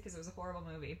reference because it was a horrible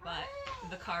movie, but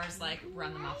the cars like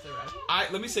run them off the road.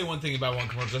 Let me say one thing about one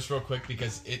commercial just real quick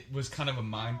because it was kind of a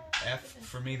mind F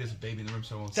for me. There's a baby in the room,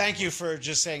 so I won't. Thank you for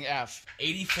just saying F.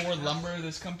 84 Lumber,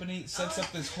 this company, sets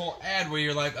up this whole ad where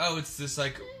you're like, oh, it's this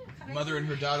like mother and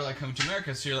her daughter like coming to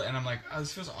America. So you're like, and I'm like, oh,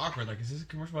 this feels awkward. Like, is this a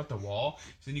commercial about the wall?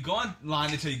 So then you go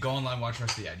online until you go online, watch the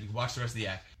rest of the ad. You watch the rest of the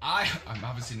ad. I'm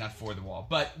obviously not for the wall,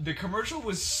 but the commercial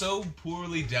was so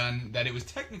poorly done that it was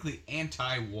technically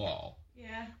anti-wall.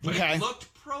 Yeah. But it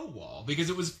looked pro-wall because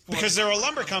it was because they're a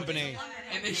lumber company.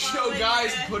 And they show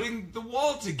guys putting the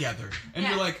wall together, and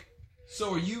you're like,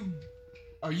 so are you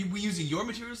using your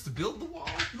materials to build the wall?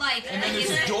 Like, and then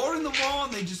there's a door in the wall,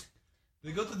 and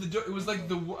they go through the door. It was like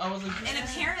I was like. And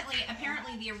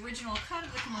apparently, the original cut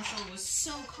of the commercial was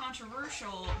so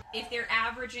controversial. If they're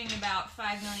averaging about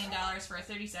 $5 million for a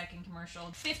 30-second commercial,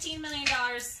 $15 million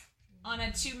on a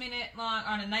 2-minute long,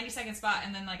 on a 90-second spot,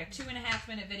 and then like a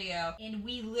 2.5-minute video, and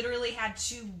we literally had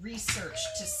to research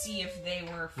to see if they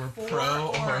were for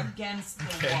pro or against the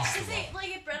wall. Because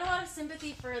it bred a lot of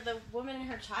sympathy for the woman and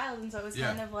her child, and so it was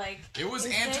kind of like... It was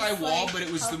is anti-wall, this, but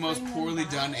it was the most helping poorly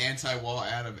them done anti-wall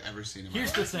ad I've ever seen in my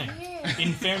life. Here's the thing.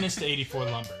 In fairness to 84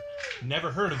 Lumber, never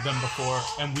heard of them before,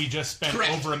 and we just spent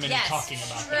over a minute talking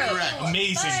about them.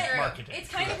 Amazing marketing. It's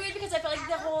kind of weird because I felt like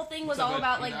the whole thing was all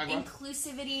about like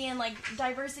inclusivity and like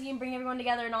diversity and bringing everyone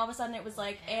together, and all of a sudden it was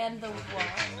like, and the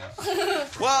wall.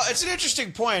 Well, it's an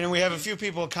interesting point, and we have a few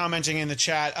people commenting in the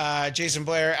chat. Jason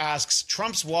Blair asks,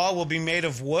 Trump's wall will be made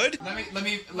of wood? Let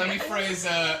me phrase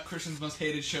Christian's most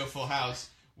hated show, Full House,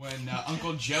 when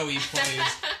Uncle Joey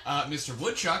plays Mr.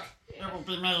 Woodchuck. It will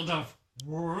be made of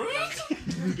wood.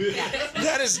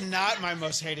 That is not my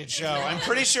most hated show. I'm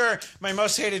pretty sure my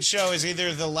most hated show is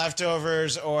either The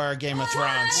Leftovers or Game of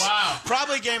Thrones. Wow.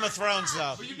 Probably Game of Thrones,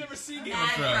 though. But you've never seen Game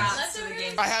of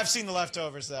Thrones. I have seen The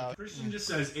Leftovers, though. Christian just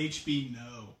says HB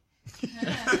no.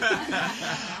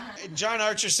 John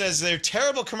Archer says they're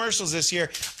terrible commercials this year.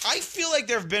 I feel like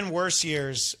there have been worse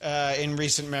years in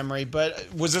recent memory,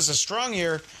 but was this a strong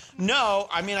year? No.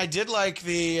 I mean, I did like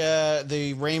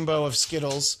the rainbow of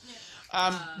Skittles.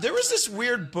 There was this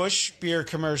weird Busch beer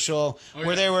commercial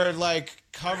where they were like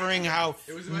covering how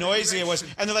noisy it was,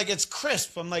 and they're like, "It's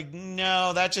crisp." I'm like,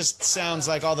 "No, that just sounds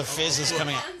like all the fizz is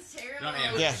coming out."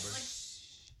 Yeah,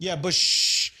 yeah,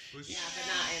 Busch. Yeah,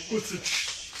 but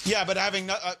not Yeah, but having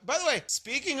by the way,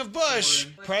 speaking of Bush,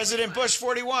 President Bush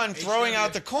 41 throwing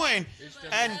out the coin,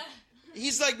 and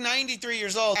he's like 93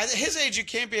 years old. At his age, you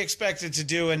can't be expected to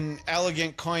do an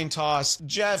elegant coin toss.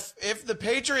 Jeff, if the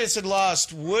Patriots had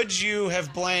lost, would you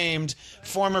have blamed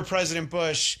former President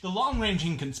Bush? The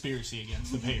long-ranging conspiracy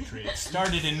against the Patriots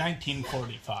started in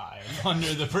 1945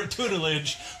 under the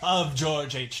tutelage of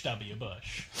George H.W.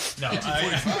 Bush. No,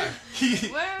 he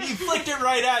flicked it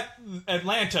right at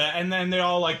Atlanta, and then they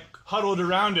all like huddled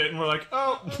around it and were like,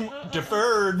 oh,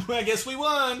 deferred. I guess we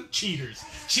won. Cheaters.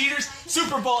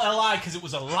 Super Bowl LI because it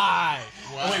was a lie.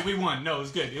 Wow. Oh, wait, we won. No, it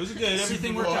was good. It was good.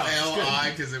 Everything worked out. Super Bowl LI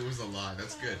because it was a lie.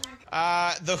 That's good.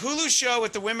 The Hulu show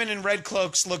with the women in red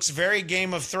cloaks looks very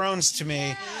Game of Thrones to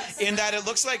me, in that it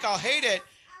looks like I'll hate it.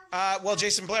 Well,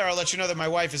 Jason Blair, I'll let you know that my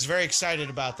wife is very excited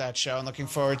about that show and looking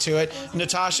forward to it.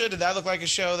 Natasha, did that look like a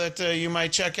show that you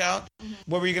might check out?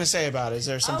 What were you going to say about it? Is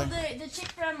there something? Oh, the chick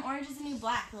from Orange is the New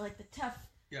Black, like the tough,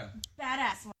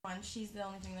 badass one. She's the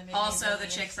only thing that made also me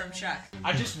the chick from Chuck.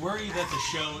 I just worry that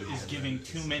the show is giving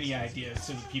too many ideas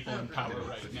to the people in power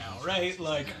right now, right?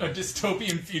 Like a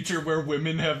dystopian future where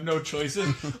women have no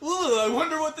choices. Ooh, I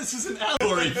wonder what this is an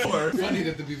allegory for. Funny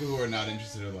that the people who are not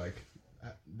interested are like,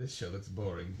 this show looks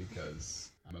boring because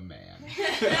I'm a man.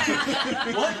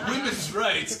 What? Women's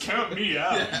rights? Count me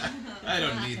out. Yeah, I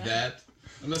don't need that.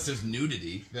 Unless there's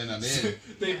nudity, then I'm in.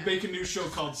 They make a new show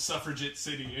called Suffragette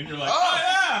City, and you're like, oh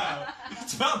yeah!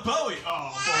 It's about Bowie. Oh,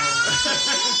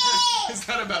 boy. It's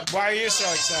not about... Why are you so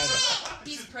excited?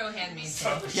 He's pro Handmaid's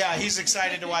Tale. Yeah, he's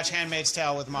excited to watch Handmaid's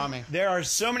Tale with Mommy. There are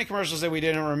so many commercials that we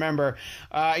didn't remember,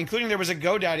 including there was a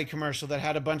GoDaddy commercial that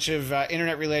had a bunch of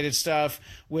internet-related stuff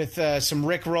with some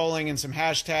Rick rolling and some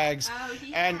hashtags. Oh,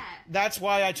 and that's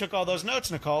why I took all those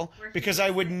notes, Nicole, because I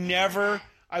would never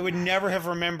have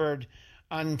remembered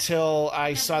until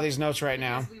I saw these notes right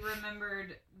now. We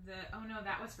remembered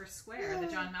that was for Square. The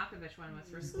John Malkovich one was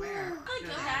for Square. I feel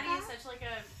like GoDaddy is such like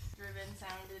a driven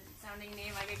sounding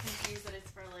name. I get confused that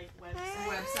it's for like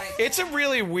websites. It's a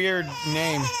really weird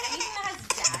name. Anything that has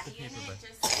daddy in it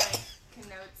just like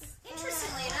connotes.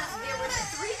 Interestingly enough, there were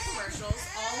 3 commercials,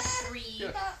 all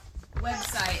 3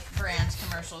 website brand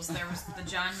commercials. There was the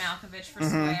John Malkovich for Mm-hmm.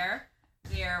 Square.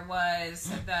 There was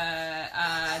the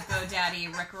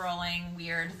GoDaddy rickrolling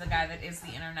weird, the guy that is the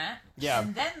internet. Yeah.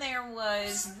 And then there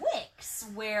was Wix,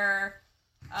 where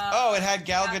it had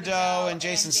Gal Gadot and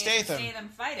Jason Statham.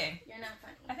 fighting. You're not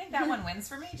funny. I think that one wins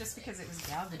for me just because it was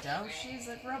Gal Gadot. She's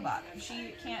a robot.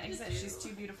 She can't exist. She's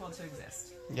too beautiful to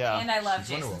exist. Yeah. And I love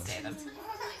She's Jason Wonder Statham.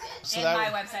 So And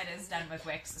that- my website is done with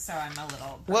Wix, so I'm a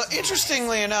little... Well,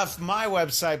 interestingly enough, my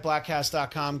website,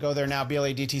 Bladtcast.com, go there now,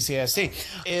 BLADTCAST,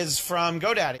 is from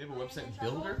GoDaddy. They have a website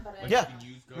builder? Like Yeah. You can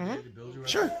use GoDaddy to build your website?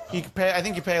 Sure. You can pay. I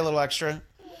think you pay a little extra.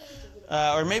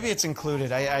 Or maybe it's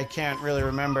included. I can't really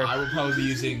remember. I would probably be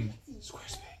using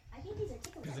Squarespace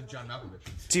because of John Malkovich.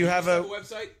 Do you have a...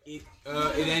 website? It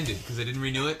ended because I didn't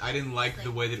renew it. I didn't like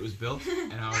the way that it was built,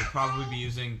 and I would probably be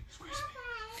using Squarespace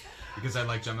because I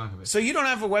like John Malkovich. So you don't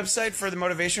have a website for the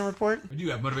Motivation Report? I do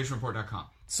have motivationreport.com.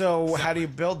 So how do you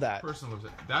build that? Personal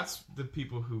website. That's the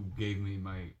people who gave me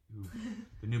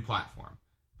the new platform.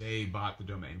 They bought the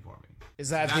domain for me. Is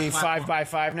that the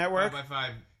 5x5 network? 5x5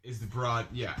 is the broad,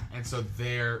 yeah. And so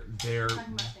their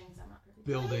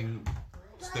building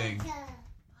thing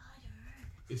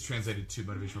is translated to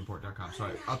motivationreport.com. So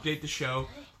I update the show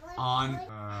on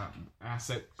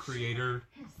asset creator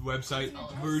website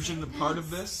version, the part of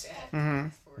this,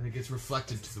 and it gets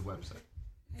reflected to the website.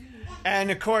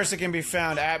 And of course, it can be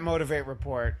found at Motivate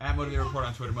Report. At Motivate Report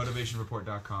on Twitter,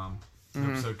 motivationreport.com.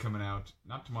 Episode coming out,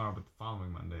 not tomorrow, but the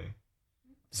following Monday.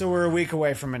 So we're a week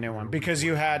away from a new one because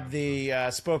you had the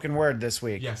spoken word this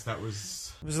week. Yes, that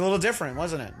was... It was a little different,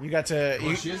 wasn't it? You got to...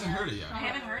 Well, she hasn't heard it yet. I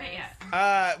haven't heard it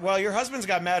yet. Well, your husband's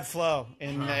got mad flow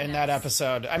in that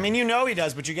episode. I mean, you know he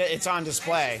does, but it's on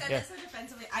display. She said that so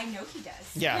defensively. I know he does.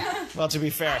 Yeah. Well, to be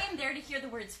fair. I am there to hear the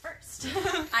words first.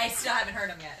 I still haven't heard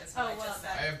them yet. Is what I just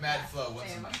said. I have mad flow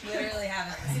once a month. Literally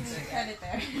haven't. Credit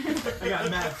there. I got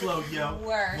mad flow, yo.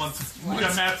 Worse. We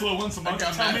got mad flow once a month.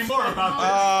 Tell me more about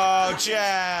Oh,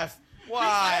 Jeff.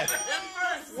 Why?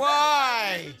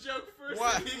 Why?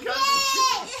 What?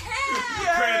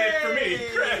 Credit for me.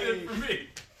 Credit for me.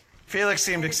 Felix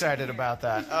seemed excited about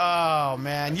that. Oh,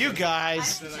 man. You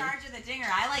guys. I'm in charge of the dinger.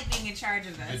 I like being in charge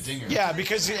of this. The dinger. Yeah,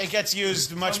 because it gets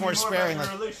used much more sparingly.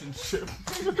 Relationship.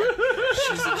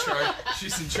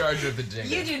 She's in charge of the dinger.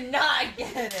 You do not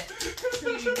get it.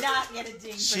 You do not get a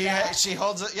ding for that. She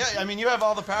holds it. Yeah, I mean, you have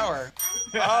all the power.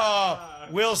 Oh,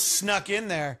 Will snuck in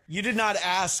there. You did not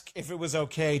ask if it was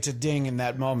okay to ding in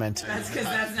that moment. That's because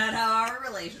that's not how our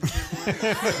relationship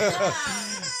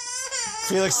works.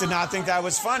 Felix did not think that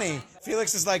was funny.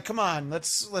 Felix is like, come on,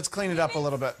 let's clean it up a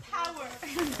little bit.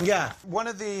 Yeah, one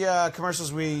of the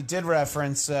commercials we did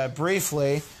reference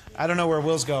briefly. I don't know where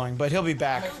Will's going, but he'll be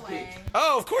back.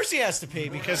 Oh, of course he has to pee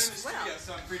because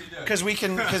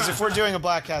if we're doing a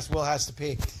Bladtcast, Will has to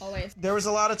pee. Always. There was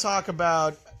a lot of talk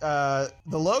about the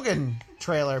Logan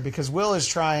trailer because Will is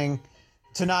trying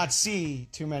to not see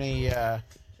too many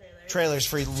trailers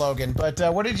for Logan. But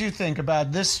what did you think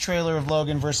about this trailer of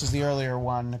Logan versus the earlier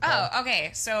one, Nicole? Oh,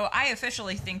 okay. So I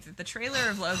officially think that the trailer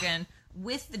of Logan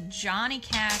with the Johnny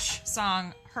Cash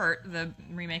song Hurt, the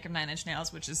remake of Nine Inch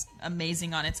Nails, which is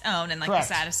amazing on its own and like Correct.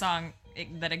 the saddest song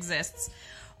that exists.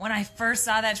 When I first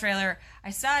saw that trailer, I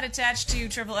saw it attached to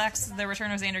Triple X, The Return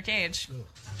of Xander Cage.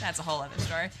 That's a whole other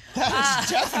story.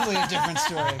 That's definitely a different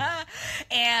story.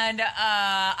 And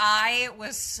I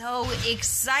was so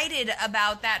excited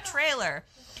about that trailer.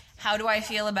 How do I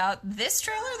feel about this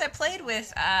trailer that played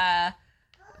with,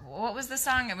 what was the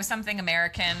song? It was something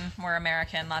American. We're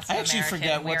American. Lots of I actually American.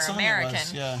 forget We're what song American. it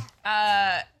was. Yeah.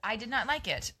 I did not like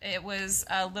it. It was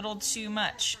a little too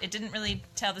much. It didn't really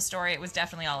tell the story. It was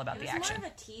definitely all about the action. More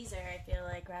of a teaser, I feel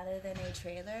like, rather than a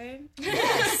trailer.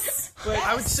 Yes. But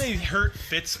I would say Hurt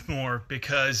fits more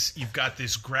because you've got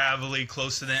this gravelly,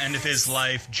 close to the end of his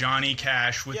life, Johnny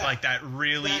Cash with like that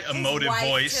really emotive His wife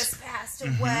voice. just passed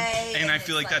away, And I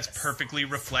feel like it's that's perfectly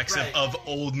reflexive of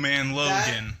old man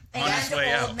Logan on his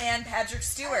way old out. man Patrick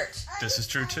Stewart. This is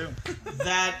true too.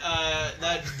 that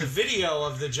the video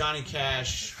of the Johnny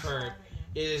Cash Hurt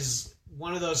is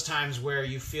one of those times where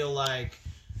you feel like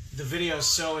the video is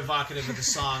so evocative of the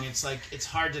song. It's like it's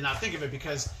hard to not think of it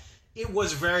because it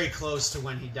was very close to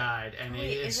when he died. And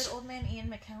Wait, it's, is it old man Ian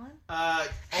McKellen?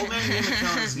 Old man Ian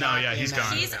McKellen is not in he's that gone.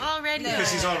 movie. He's already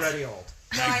because he's already old.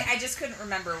 No, I just couldn't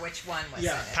remember which one was in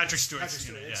it. Patrick Stewart's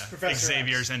in it, yeah. Professor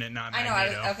Xavier's in it, not I know,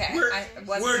 Magneto. okay.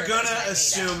 We're gonna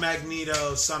assume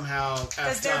Magneto somehow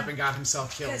effed up and got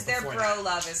himself killed Because their before bro that.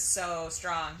 love is so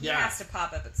strong. Yeah. He has to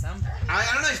pop up at some point. I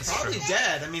don't know. He's probably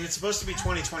dead. I mean, it's supposed to be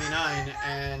 2029,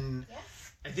 and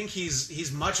I think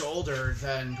he's much older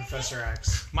than Professor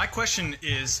X. My question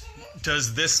is,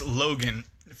 does this Logan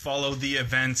follow the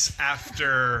events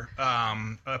after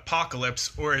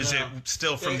Apocalypse, or is it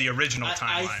still from the original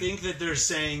timeline? I think that they're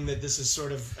saying that this is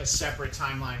sort of a separate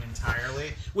timeline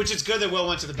entirely, which is good that Will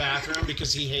went to the bathroom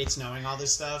because he hates knowing all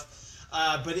this stuff.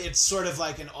 But it's sort of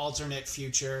like an alternate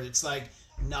future. It's like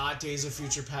not Days of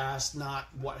Future Past, not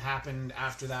what happened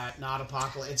after that, not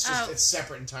Apocalypse. It's just it's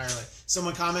separate entirely.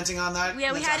 Someone commenting on that?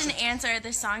 Yeah, we had awesome. an answer.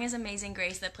 The song is Amazing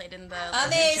Grace that played in the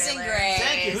Amazing trailer. Grace.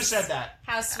 Thank you. Who said that?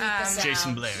 How sweet the sound.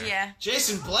 Jason Blair. Yeah.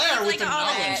 Jason Blair with the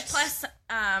knowledge. Plus,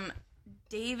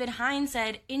 David Hines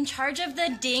said, "In charge of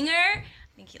the dinger." I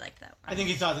think he liked that one. I think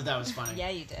he thought that was funny. Yeah,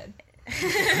 you did.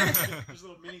 There's a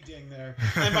little mini ding there.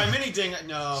 And by mini ding,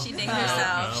 no. She dinged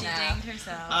herself. She dinged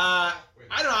herself.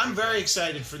 I don't know. I'm very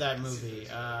excited for that movie.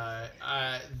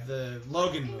 The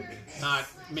Logan movie, not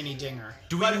Mini Dinger.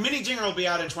 But Mini Dinger will be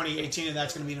out in 2018, and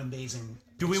that's going to be an amazing.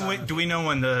 Do we know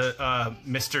when the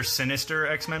Mr. Sinister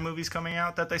X-Men movie's coming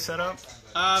out that they set up?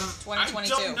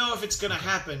 2022. I don't know if it's going to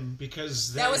happen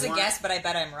because that was a guess, but I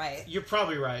bet I'm right. You're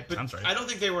probably right, but Sounds right. I don't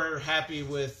think they were happy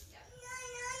with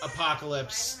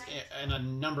Apocalypse in a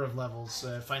number of levels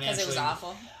financially. Because it was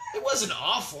awful. It wasn't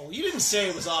awful. You didn't say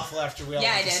it was awful after we all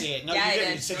went to see it. No, you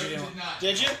didn't. You said you didn't.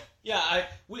 Did you? Yeah.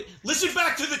 Listen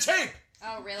back to the tape.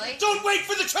 Oh, really? Don't wait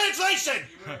for the translation.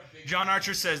 John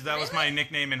Archer says that was my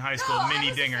nickname in high school,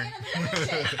 Mini Dinger.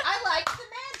 I like the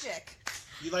magic.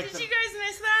 You like Did you guys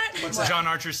miss that? What's that? John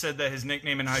Archer said that his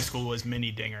nickname in high school was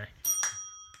Mini Dinger.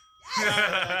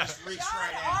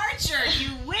 Archer, you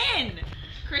win.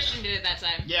 Christian did it that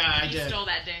time. Yeah, I He did. stole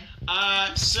that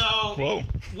ding. So,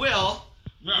 Will,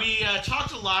 we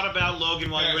talked a lot about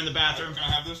Logan while you were in the bathroom. Can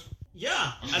I have this?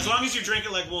 Yeah, as long as you drink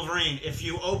it like Wolverine. If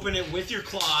you open it with your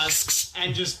claws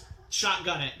and just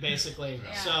shotgun it, basically.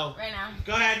 Yeah, So, right now.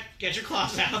 go ahead, get your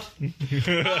claws out.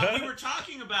 We were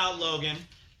talking about Logan,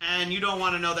 and you don't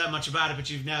want to know that much about it, but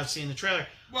you've now seen the trailer.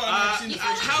 Well, I've seen the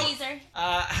first Teaser.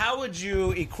 How would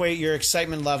you equate your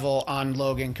excitement level on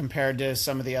Logan compared to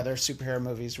some of the other superhero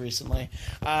movies recently?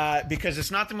 Because it's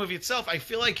not the movie itself. I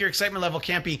feel like your excitement level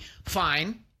can't be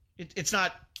fine. It's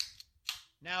not.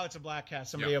 Now it's a Bladtcast.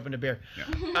 Somebody opened a beer.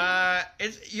 Yeah.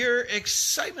 It's your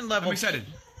excitement level. I'm excited.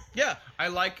 Yeah.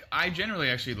 I generally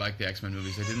actually like the X-Men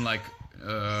movies. I didn't like.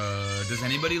 Does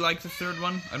anybody like the third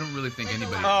one? I don't really think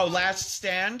anybody. Oh, Last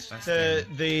Stand. The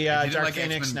I didn't Dark like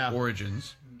Phoenix. X-Men No.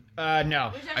 Origins.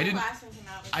 No.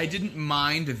 I didn't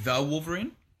mind the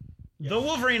Wolverine. The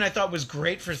Wolverine I thought was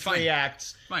great for 3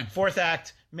 acts. Fine. Fourth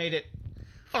act made it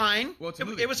fine. Well, it's a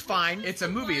movie. It was fine. It's a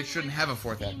movie. It shouldn't have a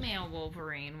fourth act. Female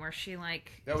Wolverine, where she That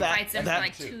was- fights him for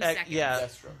like 2 seconds. Yeah,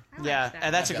 that.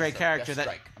 and that's a great Deathstroke. character. That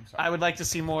Deathstrike. I'm sorry. I would like to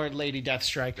see more Lady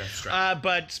Deathstrike.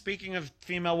 But speaking of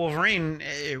female Wolverine,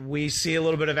 we see a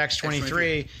little bit of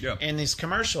X-23 Yeah. in these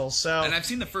commercials. So And I've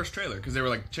seen the first trailer because they were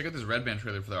like, check out this Red Band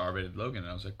trailer for the R-rated Logan,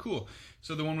 and I was like, cool.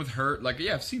 So the one with her, like,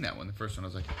 yeah, I've seen that one. The first one, I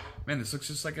was like, man, this looks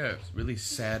just like a really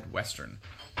sad Western.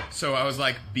 So I was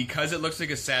like, because it looks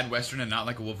like a sad Western and not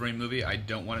like a Wolverine movie, I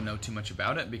don't want to know too much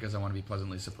about it because I want to be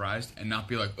pleasantly surprised and not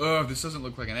be like, oh, this doesn't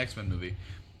look like an X-Men movie.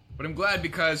 But I'm glad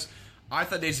because I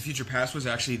thought Days of Future Past was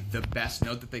actually the best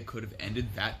note that they could have ended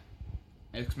that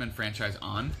X-Men franchise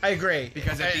on. I agree.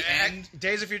 Because at the end,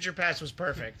 Days of Future Past was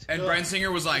perfect. and Bryan Singer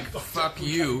was like, fuck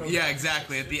you. Yeah,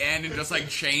 exactly. At the end, it just like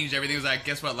changed everything. It was like,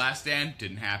 guess what? Last Stand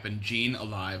didn't happen. Jean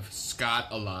alive. Scott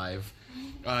alive.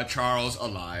 Charles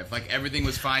alive. Like everything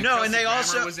was fine. No, Kelsey and they Grammer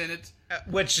also was in it.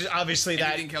 Which obviously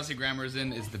Anything Kelsey Grammer is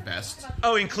in is the best.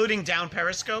 Oh, including Down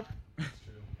Periscope?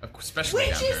 Especially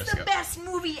Which Down is Periscope. the best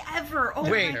movie ever. Oh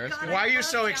Wait, my God, why are I you love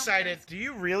so Down excited? Do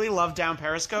you really love Down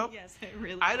Periscope? Yes, I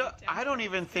really. I don't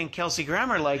even think Kelsey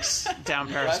Grammer likes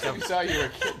Down Last time Periscope. we saw you were a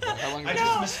kid. Though. How long I ago?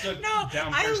 just mistook No,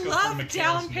 Down I Periscope for love Mikhail's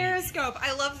Down name. Periscope.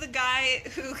 I love the guy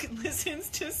who listens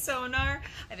to Sonar.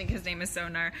 I think his name is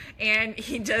Sonar, and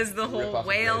he does the Rip whole off of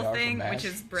whale Radar thing, from which MASH.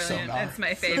 is brilliant. Sonar. It's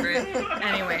my favorite.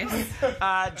 Anyways,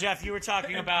 Jeff, you were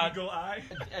talking about Eagle Eye.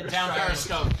 Down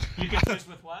Periscope. You confused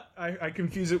with what? I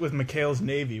confuse it with Mikhail's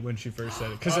Navy when she first said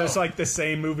it because it's like the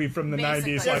same movie from the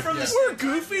Basically. 90s. They're Like, from the we're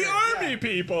goofy army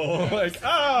people. Like,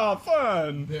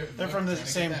 fun. They're from the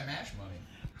same. That MASH money.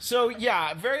 So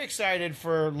yeah, very excited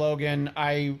for Logan.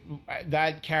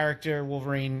 That character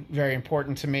Wolverine very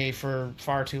important to me for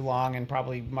far too long, and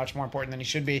probably much more important than he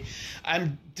should be.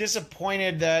 I'm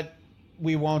disappointed that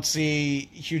we won't see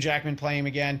Hugh Jackman play him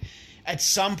again. At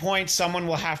some point, someone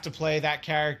will have to play that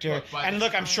character. And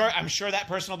look, I'm sure that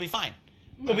person will be fine.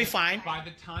 They'll be fine. By the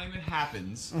time it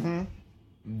happens,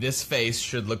 this face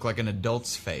should look like an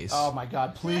adult's face. Oh my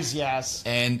God! Please, yes.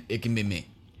 And it can be me.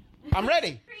 I'm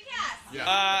ready.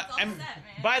 And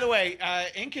by the way,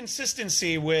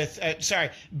 inconsistency with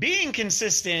being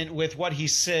consistent with what he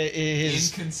said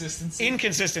is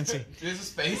inconsistency. There's a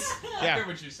space. I Yeah. hear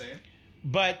what you're saying.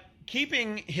 But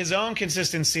keeping his own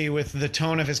consistency with the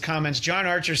tone of his comments, John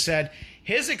Archer said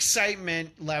his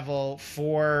excitement level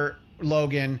for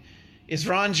Logan is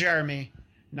Ron Jeremy,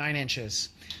 9 inches.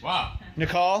 Wow.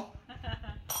 Nicole?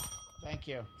 Thank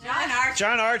you.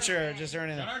 John Archer just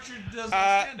earning John that. Archer does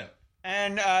stand-up.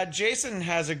 And Jason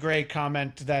has a great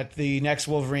comment that the next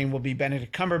Wolverine will be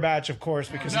Benedict Cumberbatch, of course,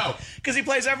 because he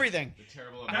plays everything.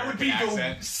 That would be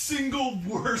the single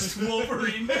worst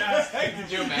Wolverine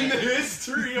casting in the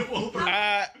history of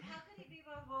Wolverine.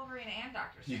 Wolverine and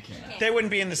Doctor You Strange. can't. They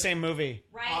wouldn't be in the same movie.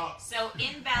 Right? So,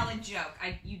 invalid joke.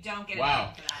 You don't get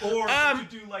Wow. it for that. Or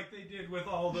you do like they did with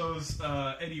all those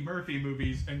Eddie Murphy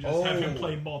movies and just have him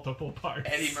play multiple parts.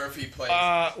 Eddie Murphy plays.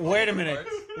 Wait a minute.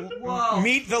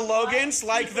 Meet the Logans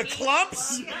like the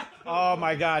Clumps? Oh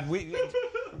my God.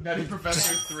 Nutty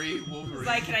Professor 3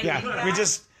 Wolverine. We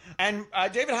just. And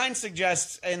David Hines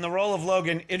suggests in the role of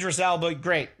Logan, Idris Elba,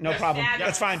 great, no problem.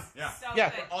 That's fine.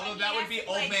 Yeah. Although that would be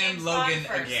Old Man Logan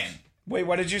again. Wait,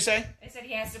 what did you say? They said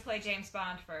he has to play James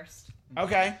Bond first.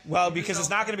 Okay, well, because it's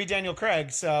not going to be Daniel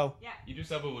Craig, so. Yeah.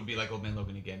 Idris Elba would be like Old Man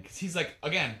Logan again. Because he's like,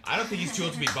 again, I don't think he's too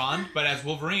old to be Bond, but as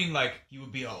Wolverine, like, he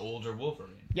would be an older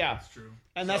Wolverine. Yeah. That's true.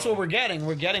 And that's what we're getting.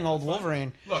 We're getting old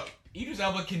Wolverine. Look, Idris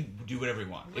Elba can do whatever he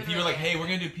wants. If you're like, hey, we're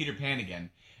going to do Peter Pan again,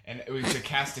 and it was a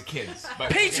cast of kids.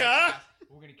 But Peter!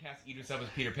 We're going to cast Idris Elba as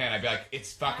Peter Pan. I'd be like,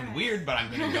 it's fucking weird, but I'm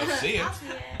going to go see it.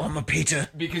 I'm a Peter.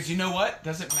 Because you know what?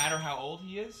 Doesn't matter how old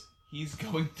he is. He's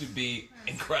going to be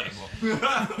incredible.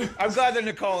 I'm glad that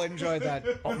Nicole enjoyed that.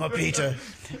 I'm a Peter.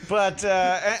 But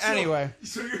anyway.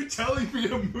 So you're telling me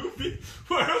a movie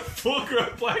where a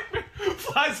full-grown black man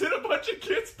flies in a bunch of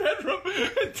kids' bedroom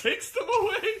and takes them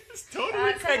away is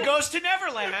totally It goes to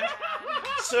Neverland.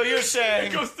 So you're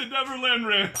saying... It goes to Neverland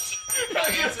Ranch.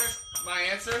 My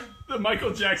answer? The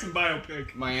Michael Jackson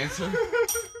biopic. My answer?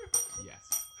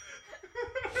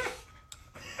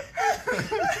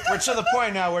 We're to the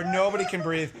point now where nobody can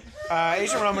breathe.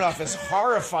 Asian Romanoff is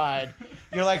horrified.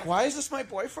 You're like, why is this my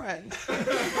boyfriend?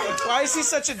 Why is he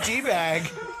such a D-bag?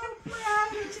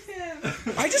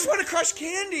 I just want to crush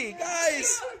candy,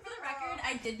 guys. For the record,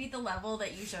 I did beat the level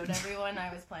that you showed everyone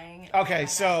I was playing. Okay,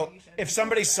 so if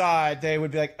somebody saw it, they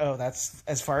would be like, oh, that's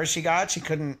as far as she got? She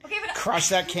couldn't crush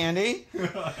that candy?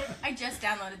 I just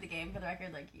downloaded the game, for the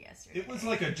record, like yesterday. It was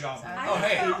like a job. Oh,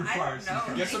 hey.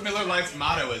 Guess what Miller Lite's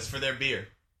motto is for their beer?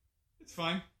 It's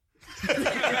fine.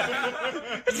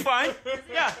 It's fine.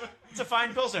 Yeah, it's a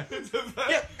fine Pilsner.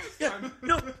 Yeah.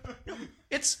 No,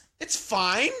 it's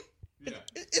fine.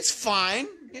 It's fine.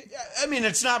 I mean,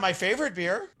 it's not my favorite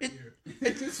beer.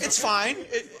 It's fine.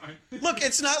 Look,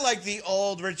 it's not like the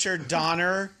old Richard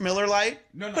Donner Miller Lite,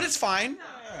 but it's fine.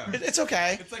 It's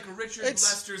okay. It's like Richard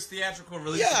Lester's theatrical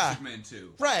release of Superman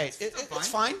 2. Right. It's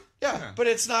fine. Yeah, but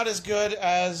it's not as good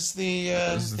as the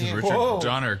Richard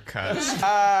Donner cut.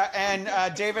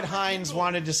 And David Hines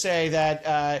wanted to say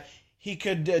that he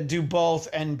could do both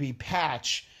and be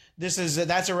Patch.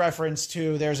 That's a reference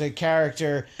to there's a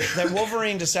character that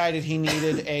Wolverine decided he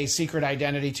needed a secret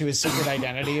identity to his secret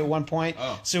identity at one point.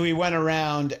 So he went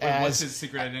around as what's his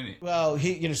secret identity? Well,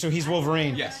 so he's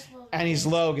Wolverine. Yes. And he's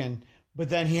Logan. But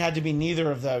then he had to be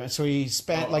neither of them. And so he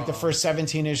spent like the first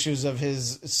 17 issues of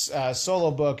his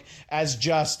solo book as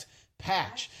just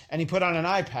Patch. And he put on an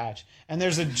eye patch. And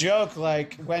there's a joke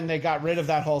like when they got rid of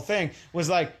that whole thing was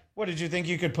like, what, did you think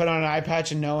you could put on an eye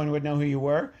patch and no one would know who you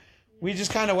were? We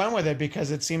just kind of went with it because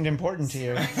it seemed important to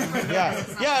you.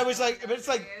 Yeah, it was like, but it's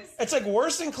like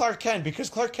worse than Clark Kent because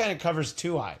Clark Kent covers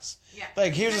 2 eyes. Yeah.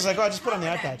 Like he was just like, oh, just put on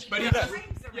the eye patch. But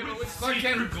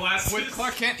with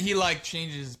Clark Kent, he like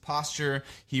changes his posture.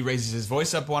 He raises his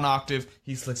voice up 1 octave.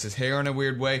 He slicks his hair in a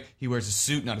weird way. He wears a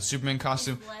suit, not a Superman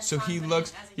costume. So he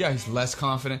looks, he's less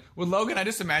confident. With Logan, I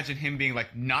just imagine him being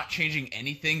like not changing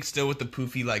anything, still with the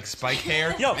poofy like spike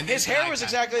hair. Yo, and his hair was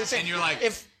exactly the same. And you're like,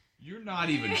 you're not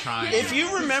even trying. If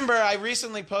you remember, I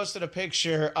recently posted a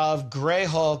picture of Grey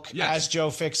Hulk as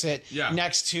Joe Fixit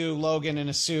next to Logan in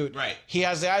a suit. Right. He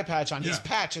has the eye patch on. He's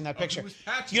Patch in that picture.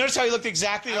 You notice how he looked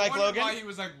exactly like Logan? Why he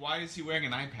was like, why is he wearing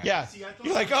an eye patch? Yeah.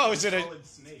 You're like, oh, is it a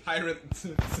pirate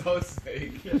Solid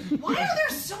Snake? Why are there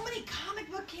so many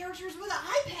comic book characters with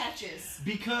eye patches?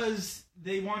 Because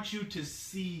they want you to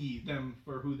see them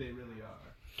for who they really are.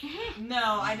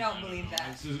 No, I don't believe that.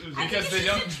 I think it's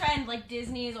just a trend. Like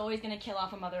Disney is always going to kill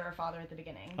off a mother or father at the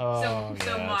beginning. Oh,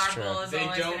 so Marvel is They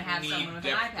always going don't to have need someone with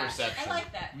an depth eye patch. perception. I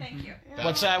like that. Thank you.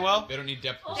 What's that, Will? They don't need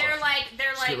depth perception. They're like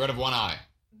Just get rid of 1 eye.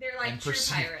 they're like And true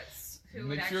perceive- pirates who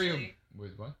would Nick Fury actually.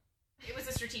 with what? It was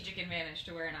a strategic advantage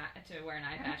to wear an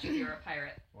eye patch if you were a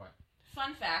pirate. What?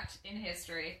 Fun fact in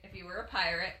history: if you were a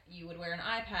pirate, you would wear an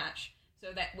eye patch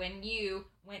so that when you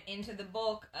went into the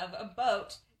bulk of a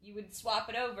boat, you would swap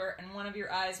it over, and one of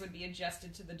your eyes would be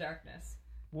adjusted to the darkness.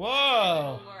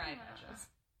 Whoa! People wore eye patches.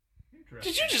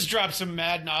 Did you just drop some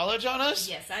mad knowledge on us?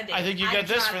 Yes, I did. I think you got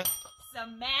this for.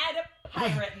 Some mad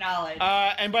pirate knowledge.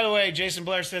 And by the way, Jason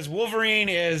Blair says Wolverine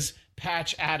is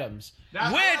Patch Adams, I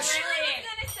was which. gonna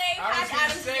say I was Patch gonna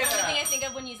Adams is say the only that. thing I think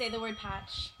of when you say the word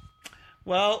patch.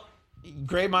 Well,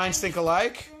 great minds think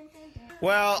alike.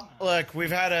 Well, look,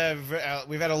 we've had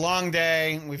a long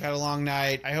day, we've had a long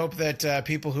night. I hope that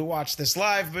people who watch this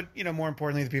live, but more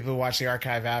importantly, the people who watch the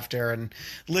archive after and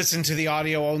listen to the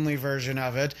audio only version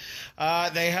of it,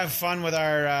 they have fun with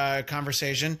our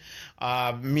conversation.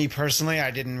 Me personally, I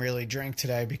didn't really drink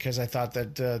today because I thought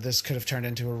that this could have turned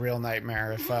into a real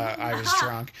nightmare if I was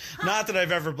drunk. Not that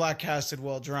I've ever Bladtcasted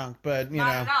while drunk, but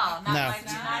Not at all. Not no, like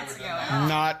 2 nights ago at all.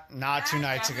 not 2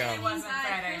 nights ago. It wasn't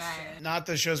Friday night. Not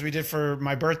the shows we did for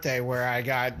my birthday where I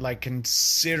got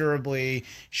considerably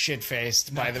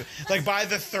shit-faced by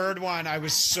the third one. I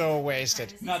was so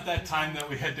wasted. Not that time that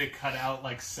we had to cut out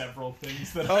several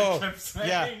things that Oh, I kept saying.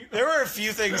 yeah. There were a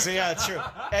few things. Yeah, true.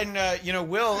 And,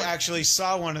 Will actually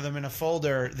saw one of them in a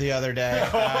folder the other day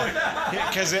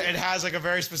because it has a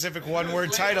very specific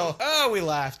one-word title. Oh, we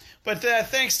laughed. But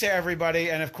thanks to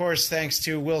everybody. And, of course, thanks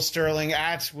to Will Sterling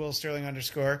at Will Sterling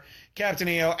 _ Captain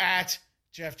EO at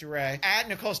Jeff DeRay at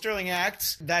Nicole Sterling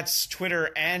Acts. That's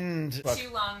Twitter and Too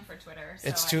long for Twitter, so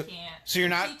it's I too. can't. So you're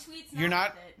not. She tweets You're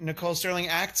not not Nicole Sterling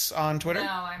Acts on Twitter. No,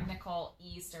 I'm Nicole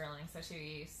E. Sterling, so 2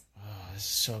 E's. Oh, this is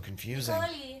so confusing.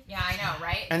 Yeah, I know,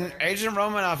 right? And Agent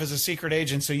Romanoff is a secret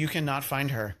agent, so you cannot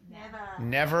find her.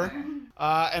 Never.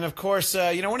 And of course,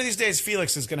 one of these days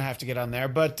Felix is going to have to get on there.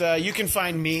 But you can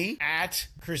find me at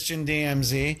Christian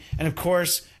DMZ, and of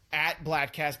course at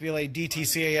Bladtcast,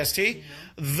 BLADTCAST,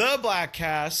 the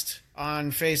Bladtcast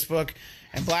on Facebook,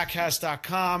 and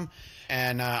Bladtcast.com.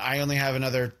 And I only have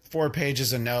another 4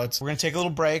 pages of notes. We're going to take a little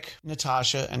break.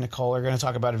 Natasha and Nicole are going to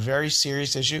talk about a very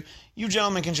serious issue. You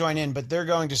gentlemen can join in, but they're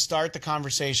going to start the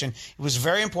conversation. It was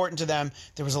very important to them.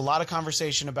 There was a lot of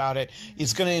conversation about it.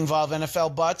 It's going to involve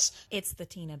NFL butts. It's the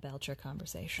Tina Belcher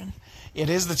conversation. It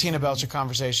is the Tina Belcher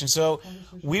conversation. So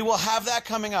we will have that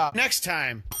coming up next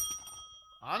time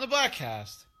on the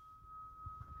Bladtcast.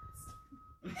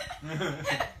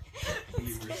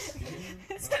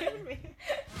 It scared me.